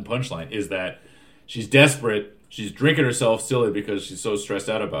one punchline, is that she's desperate. She's drinking herself silly because she's so stressed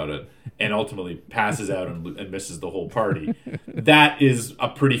out about it, and ultimately passes out and misses the whole party. That is a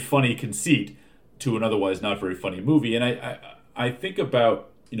pretty funny conceit to an otherwise not very funny movie. And I think about,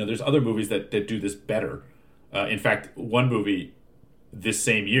 there's other movies that do this better. In fact, one movie this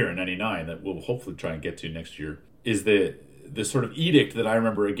same year in '99 that we'll hopefully try and get to next year is the sort of edict that I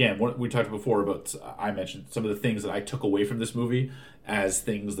remember. Again, what we talked before about, I mentioned some of the things that I took away from this movie as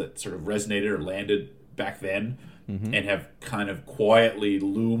things that sort of resonated or landed back then, and have kind of quietly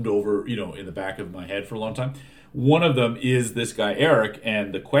loomed over, in the back of my head for a long time. One of them is this guy Eric,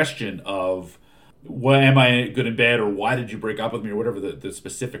 and the question of, "Why am I good in bed?" or "Why did you break up with me?" or whatever the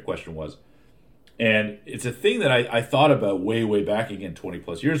specific question was. And it's a thing that I thought about way back again 20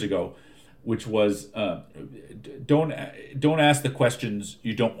 plus years ago, which was don't ask the questions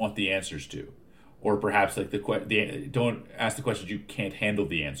you don't want the answers to. Or perhaps like don't ask the questions you can't handle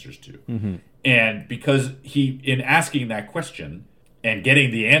the answers to. And because in asking that question and getting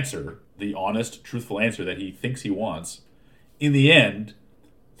the answer, the honest, truthful answer that he thinks he wants, in the end,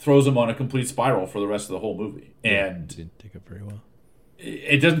 throws him on a complete spiral for the rest of the whole movie. And it didn't take it very well.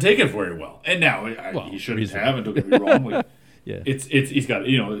 It doesn't take it very well. And now he shouldn't have. And don't get me wrong. Like, it's he's got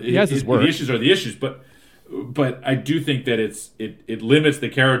he has his work. The issues are the issues, but I do think that it limits the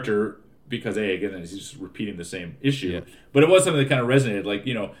character. Because again, he's just repeating the same issue. But it was something that kind of resonated. Like,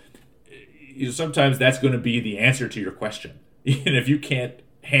 sometimes that's going to be the answer to your question. And if you can't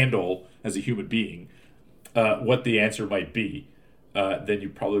handle, as a human being, what the answer might be, then you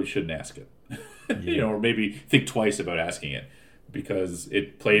probably shouldn't ask it. Or maybe think twice about asking it, because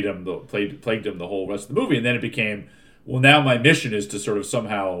it plagued him the whole rest of the movie. And then it became, well, now my mission is to sort of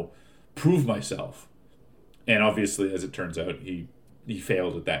somehow prove myself. And obviously, as it turns out, he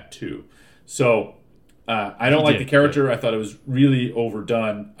failed at that too. So I don't like the character. I thought it was really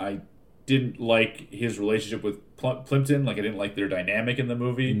overdone. I didn't like his relationship with Plimpton. Like, I didn't like their dynamic in the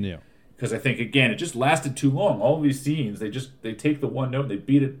movie. No. Because I think, again, it just lasted too long. All of these scenes, they take the one note and they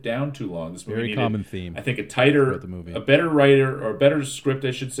beat it down too long. This movie very common theme. I think a better writer, or a better script,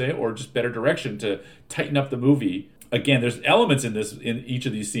 I should say, or just better direction to tighten up the movie. Again, there's elements in each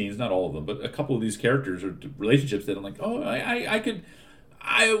of these scenes, not all of them, but a couple of these characters or relationships that I'm like,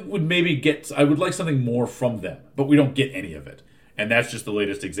 I would like something more from them, but we don't get any of it. And that's just the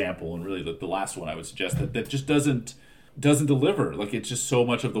latest example, and really the last one I would suggest that just doesn't deliver. Like, it's just so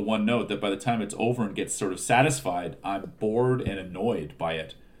much of the one note that by the time it's over and gets sort of satisfied, I'm bored and annoyed by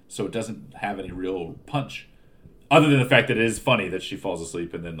it. So it doesn't have any real punch. Other than the fact that it is funny that she falls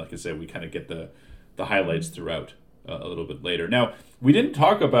asleep, and then, like I said, we kind of get the highlights throughout a little bit later. Now, we didn't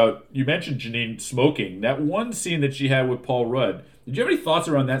talk about, you mentioned Janine smoking. That one scene that she had with Paul Rudd, did you have any thoughts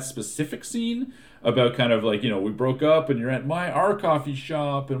around that specific scene? About kind of like, we broke up and you're at our coffee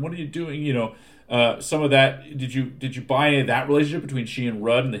shop and what are you doing? some of that. Did you buy any of that relationship between she and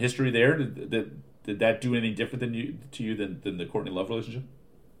Rudd and the history there? Did that do anything different to you than the Courtney Love relationship?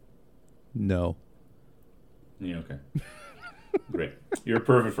 No. Yeah, okay. Great. You're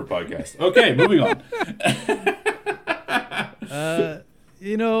perfect for podcasts. Okay, moving on.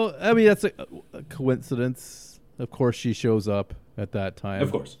 I mean, that's a coincidence. Of course, she shows up at that time.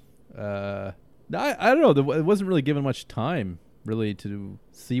 Of course. I don't know. It wasn't really given much time, really, to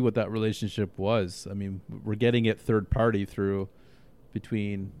see what that relationship was. I mean, we're getting it third party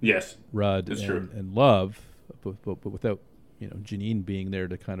between Rudd and Love, but without Janine being there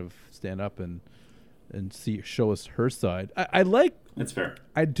to kind of stand up and show us her side. I like. That's fair.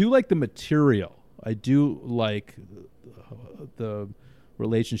 I do like the material. I do like the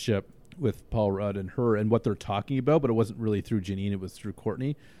relationship with Paul Rudd and her and what they're talking about, but it wasn't really through Janine. It was through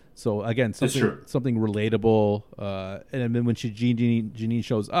Courtney. So again, something relatable. And then when Janine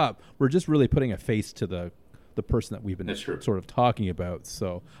shows up, we're just really putting a face to the person that we've been sort of talking about.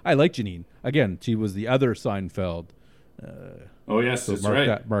 So I like Janine. Again, she was the other Seinfeld. So that's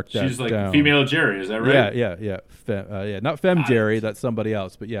right. Mark that She's like down. Female Jerry, is that right? Yeah. Not Femme Jerry, that's somebody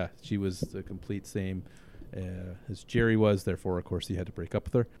else. But yeah, she was the complete same as Jerry was. Therefore, of course, he had to break up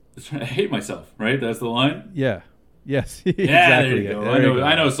with her. I hate myself, right? That's the line? Yeah. Yes. Exactly. Yeah, there you go.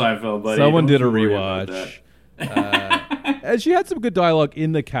 I know Seinfeld, buddy. Someone did a rewatch. And she had some good dialogue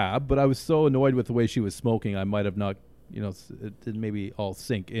in the cab, but I was so annoyed with the way she was smoking, I might have not, it didn't maybe all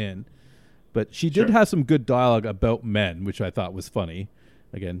sink in. But she did have some good dialogue about men, which I thought was funny.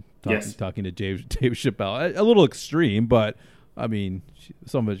 Again, talking to Dave Chappelle, a little extreme, but I mean,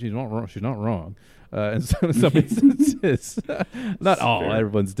 she's not wrong. She's not wrong. In some instances, not all. Fair.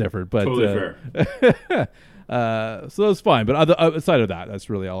 Everyone's different, but totally fair. So that's fine. But outside of that, that's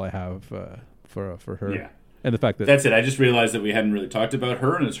really all I have for her. Yeah. And the fact that's it. I just realized that we hadn't really talked about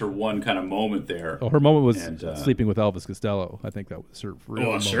her, and it's her one kind of moment there. Oh, her moment was sleeping with Elvis Costello. I think that was her real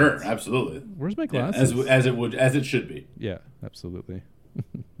moment. Sure, absolutely. Where's my glasses? Yeah, as it should be. Yeah, absolutely.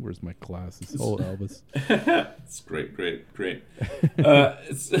 Where's my glasses? Oh, Elvis. It's great.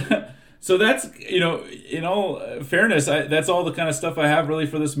 So that's in all fairness, that's all the kind of stuff I have really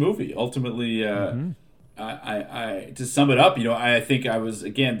for this movie. Ultimately. I to sum it up, I think I was,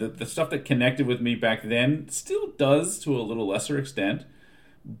 again, the stuff that connected with me back then still does to a little lesser extent,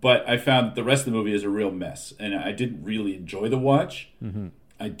 but I found that the rest of the movie is a real mess, and I didn't really enjoy the watch. Mm-hmm.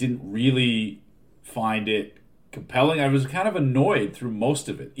 I didn't really find it compelling. I was kind of annoyed through most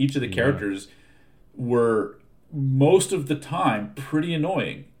of it. Each of the characters were, most of the time, pretty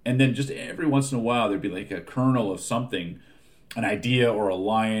annoying, and then just every once in a while there'd be like a kernel of something, an idea or a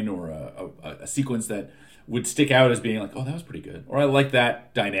line or a sequence that would stick out as being like, oh, that was pretty good, or I like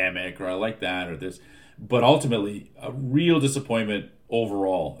that dynamic, or I like that, or this. But ultimately, a real disappointment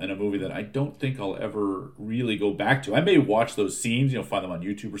overall in a movie that I don't think I'll ever really go back to. I may watch those scenes, find them on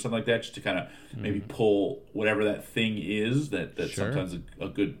YouTube or something like that, just to kind of maybe pull whatever that thing is that sometimes a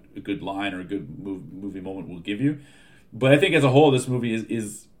good line or a good movie moment will give you. But I think as a whole, this movie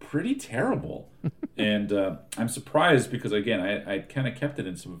is pretty terrible. And I'm surprised because, again, I kind of kept it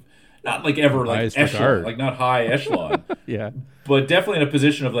in some, not like ever like echelon, like not high echelon. Yeah. But definitely in a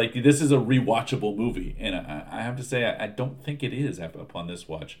position of like, this is a rewatchable movie. And I have to say, I don't think it is upon this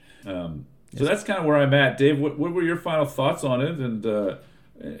watch. So that's kind of where I'm at. Dave, what were your final thoughts on it?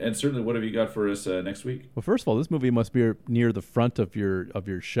 And certainly, what have you got for us next week? Well, first of all, this movie must be near the front of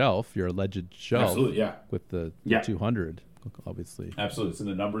your shelf, your alleged shelf. Absolutely, yeah. With the 200, obviously. Absolutely, it's in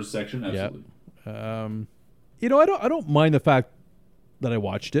the numbers section. Absolutely. Yeah. I don't mind the fact that I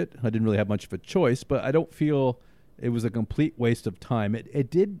watched it. I didn't really have much of a choice, but I don't feel it was a complete waste of time. It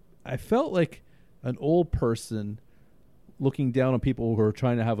did. I felt like an old person looking down on people who are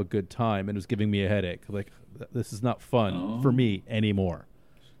trying to have a good time, and it was giving me a headache. Like, this is not fun for me anymore.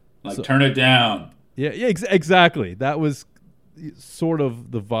 Like, turn it down. Yeah, exactly. That was sort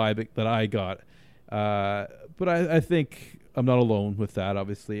of the vibe that I got. But I think I'm not alone with that.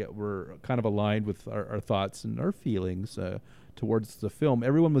 Obviously, we're kind of aligned with our thoughts and our feelings towards the film.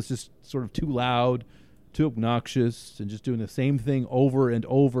 Everyone was just sort of too loud, too obnoxious, and just doing the same thing over and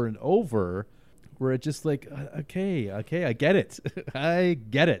over and over, where it just like, okay, I get it. I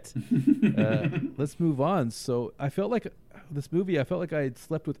get it. Let's move on. So I felt like this movie, I felt like I had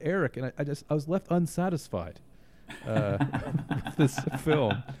slept with Eric, and I was left unsatisfied with this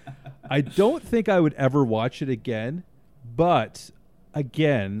film. I don't think I would ever watch it again, but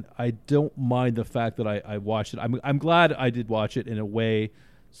again, I don't mind the fact that I watched it. I'm glad I did watch it in a way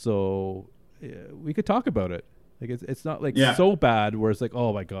so we could talk about it. Like, it's not like so bad where it's like,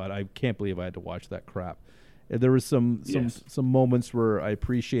 oh my God, I can't believe I had to watch that crap. there was some moments where I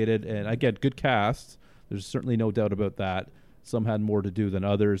appreciated, and again, good cast. There's certainly no doubt about that. Some had more to do than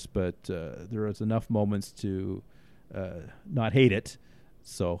others, but there was enough moments to not hate it.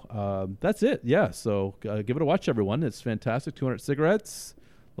 So that's it. Yeah. So give it a watch, everyone. It's fantastic. 200 cigarettes,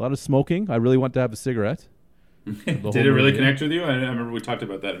 a lot of smoking. I really want to have a cigarette. Did it really connect with you? I remember we talked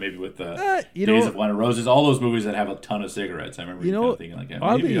about that maybe with Days of Wine and Roses, all those movies that have a ton of cigarettes. I remember kind of thinking like,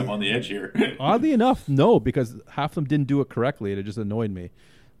 maybe I'm on the edge here. Oddly enough, no, because half of them didn't do it correctly, and it just annoyed me.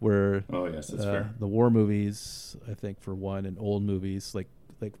 Where that's fair. The war movies, I think for one, and old movies like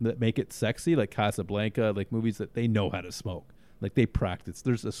make it sexy, like Casablanca, like movies that they know how to smoke, like they practice.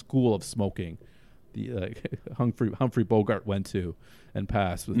 There's a school of smoking. The Humphrey Bogart went to and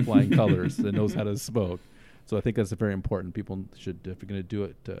passed with flying colors and knows how to smoke. So I think that's very important. People should, if you're going to do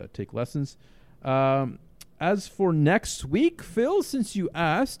it, take lessons. As for next week, Phil, since you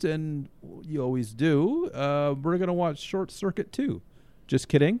asked, and you always do, we're going to watch Short Circuit 2. Just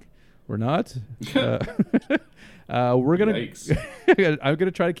kidding. We're not. We're going to... I'm going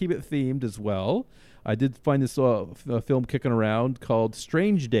to try to keep it themed as well. I did find this film kicking around called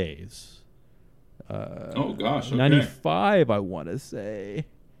Strange Days. Oh, gosh. Okay. 95, I want to say.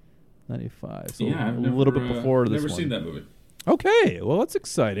 95. So a little bit before this one. Never seen that movie. Okay. Well, that's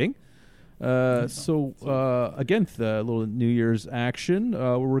exciting. Again, the little New Year's action.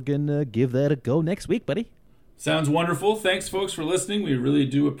 We're going to give that a go next week, buddy. Sounds wonderful. Thanks, folks, for listening. We really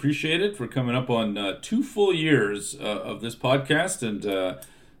do appreciate it. We're coming up on 2 full years of this podcast. And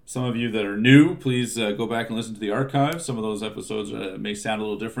some of you that are new, please go back and listen to the archive. Some of those episodes may sound a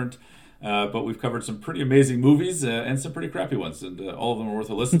little different. But we've covered some pretty amazing movies and some pretty crappy ones, and all of them are worth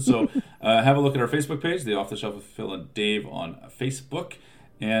a listen. So have a look at our Facebook page, The Off the Shelf with Phil and Dave on Facebook,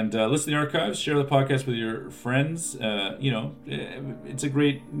 and listen to the archives. Share the podcast with your friends. It's a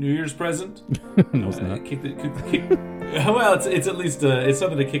great New Year's present. No, it's not. Well, it's at least it's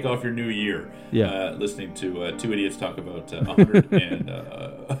something to kick off your new year. Yeah, listening to 2 idiots talk about 100 and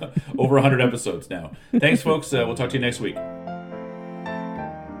over 100 episodes now. Thanks, folks. We'll talk to you next week.